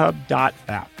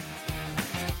clienthub.app.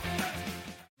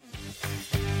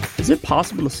 Is it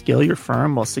possible to scale your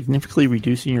firm while significantly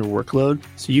reducing your workload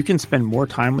so you can spend more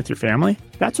time with your family?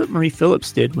 That's what Marie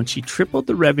Phillips did when she tripled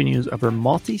the revenues of her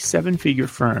multi-seven-figure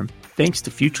firm thanks to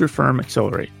Future Firm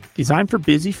Accelerate. Designed for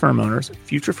busy firm owners,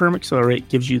 Future Firm Accelerate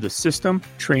gives you the system,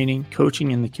 training,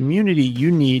 coaching, and the community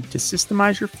you need to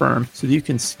systemize your firm so that you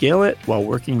can scale it while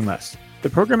working less. The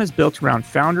program is built around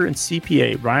founder and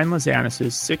CPA Ryan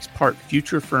Lazanis' 6-part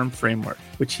Future Firm framework,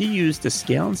 which he used to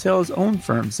scale and sell his own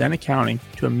firm, Zen Accounting,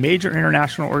 to a major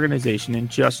international organization in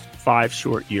just 5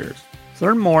 short years. To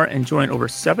learn more and join over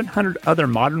 700 other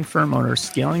modern firm owners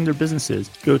scaling their businesses,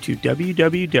 go to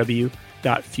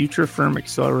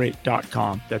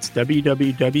www.futurefirmaccelerate.com. That's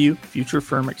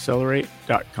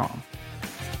www.futurefirmaccelerate.com.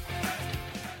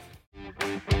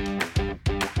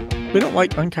 We don't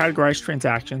like uncategorized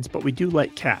transactions, but we do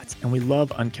like cats, and we love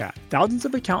Uncat. Thousands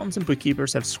of accountants and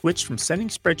bookkeepers have switched from sending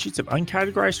spreadsheets of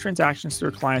uncategorized transactions to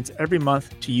their clients every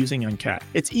month to using Uncat.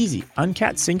 It's easy.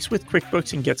 Uncat syncs with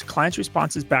QuickBooks and gets clients'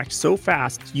 responses back so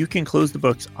fast you can close the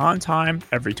books on time,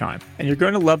 every time. And you're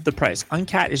going to love the price.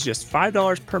 Uncat is just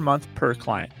 $5 per month per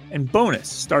client. And bonus,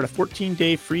 start a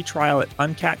 14-day free trial at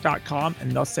uncat.com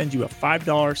and they'll send you a $5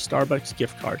 Starbucks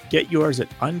gift card. Get yours at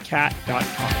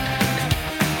uncat.com.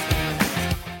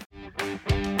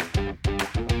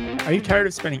 Are you tired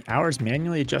of spending hours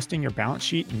manually adjusting your balance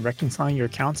sheet and reconciling your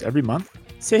accounts every month?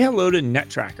 Say hello to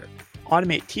NetTracker.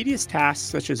 Automate tedious tasks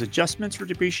such as adjustments for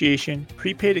depreciation,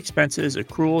 prepaid expenses,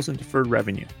 accruals, and deferred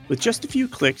revenue. With just a few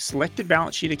clicks, selected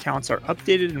balance sheet accounts are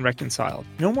updated and reconciled.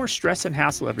 No more stress and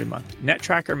hassle every month.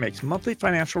 NetTracker makes monthly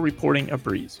financial reporting a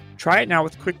breeze. Try it now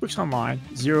with QuickBooks Online,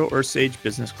 Xero, or Sage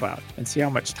Business Cloud, and see how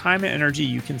much time and energy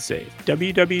you can save.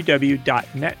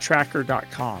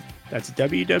 www.nettracker.com. That's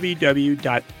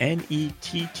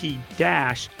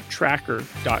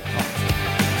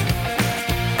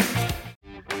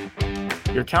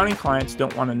www.nett-tracker.com. Your accounting clients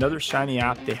don't want another shiny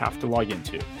app they have to log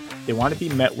into. They want to be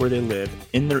met where they live,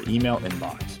 in their email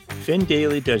inbox.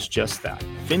 FinDaily does just that.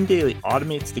 FinDaily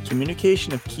automates the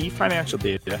communication of key financial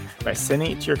data by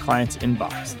sending it to your client's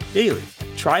inbox daily.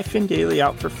 Try FinDaily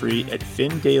out for free at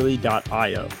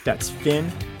findaily.io. That's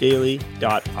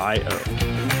findaily.io.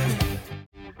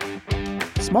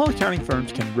 Small accounting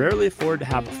firms can rarely afford to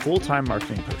have a full-time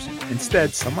marketing person.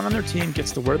 Instead, someone on their team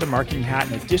gets to wear the marketing hat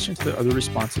in addition to their other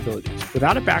responsibilities.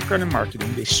 Without a background in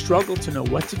marketing, they struggle to know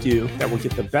what to do that will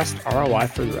get the best ROI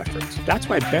for their efforts. That's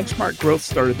why Benchmark Growth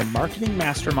started the Marketing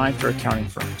Mastermind for accounting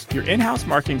firms. Your in-house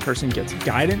marketing person gets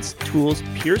guidance, tools,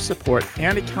 peer support,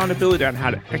 and accountability on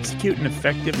how to execute an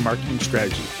effective marketing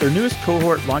strategy. Their newest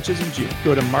cohort launches in June.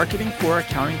 Go to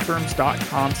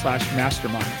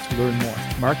marketingforaccountingfirms.com/mastermind to learn more.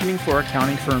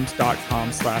 marketingforaccountingfirms.com/mastermind.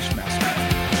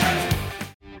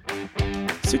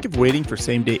 Sick of waiting for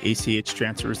same-day ACH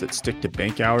transfers that stick to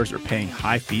bank hours or paying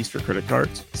high fees for credit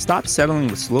cards? Stop settling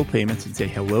with slow payments and say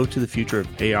hello to the future of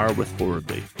AR with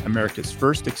Forwardly, America's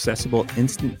first accessible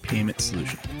instant payment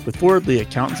solution. With Forwardly,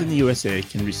 accountants in the USA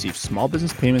can receive small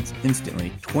business payments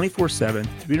instantly, 24/7,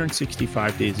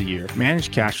 365 days a year,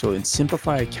 manage cash flow, and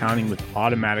simplify accounting with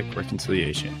automatic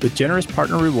reconciliation. With generous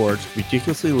partner rewards,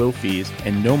 ridiculously low fees,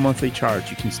 and no monthly charge,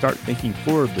 you can start thinking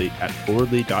Forwardly at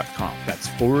forwardly.com. That's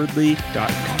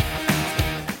forwardly.com.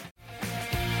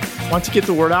 Want to get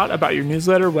the word out about your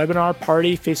newsletter, webinar,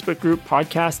 party, Facebook group,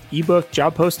 podcast, ebook,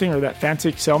 job posting, or that fancy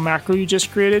Excel macro you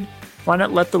just created? Why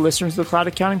not let the listeners of the Cloud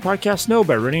Accounting Podcast know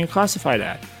by running a classified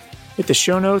ad? Hit the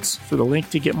show notes for the link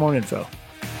to get more info.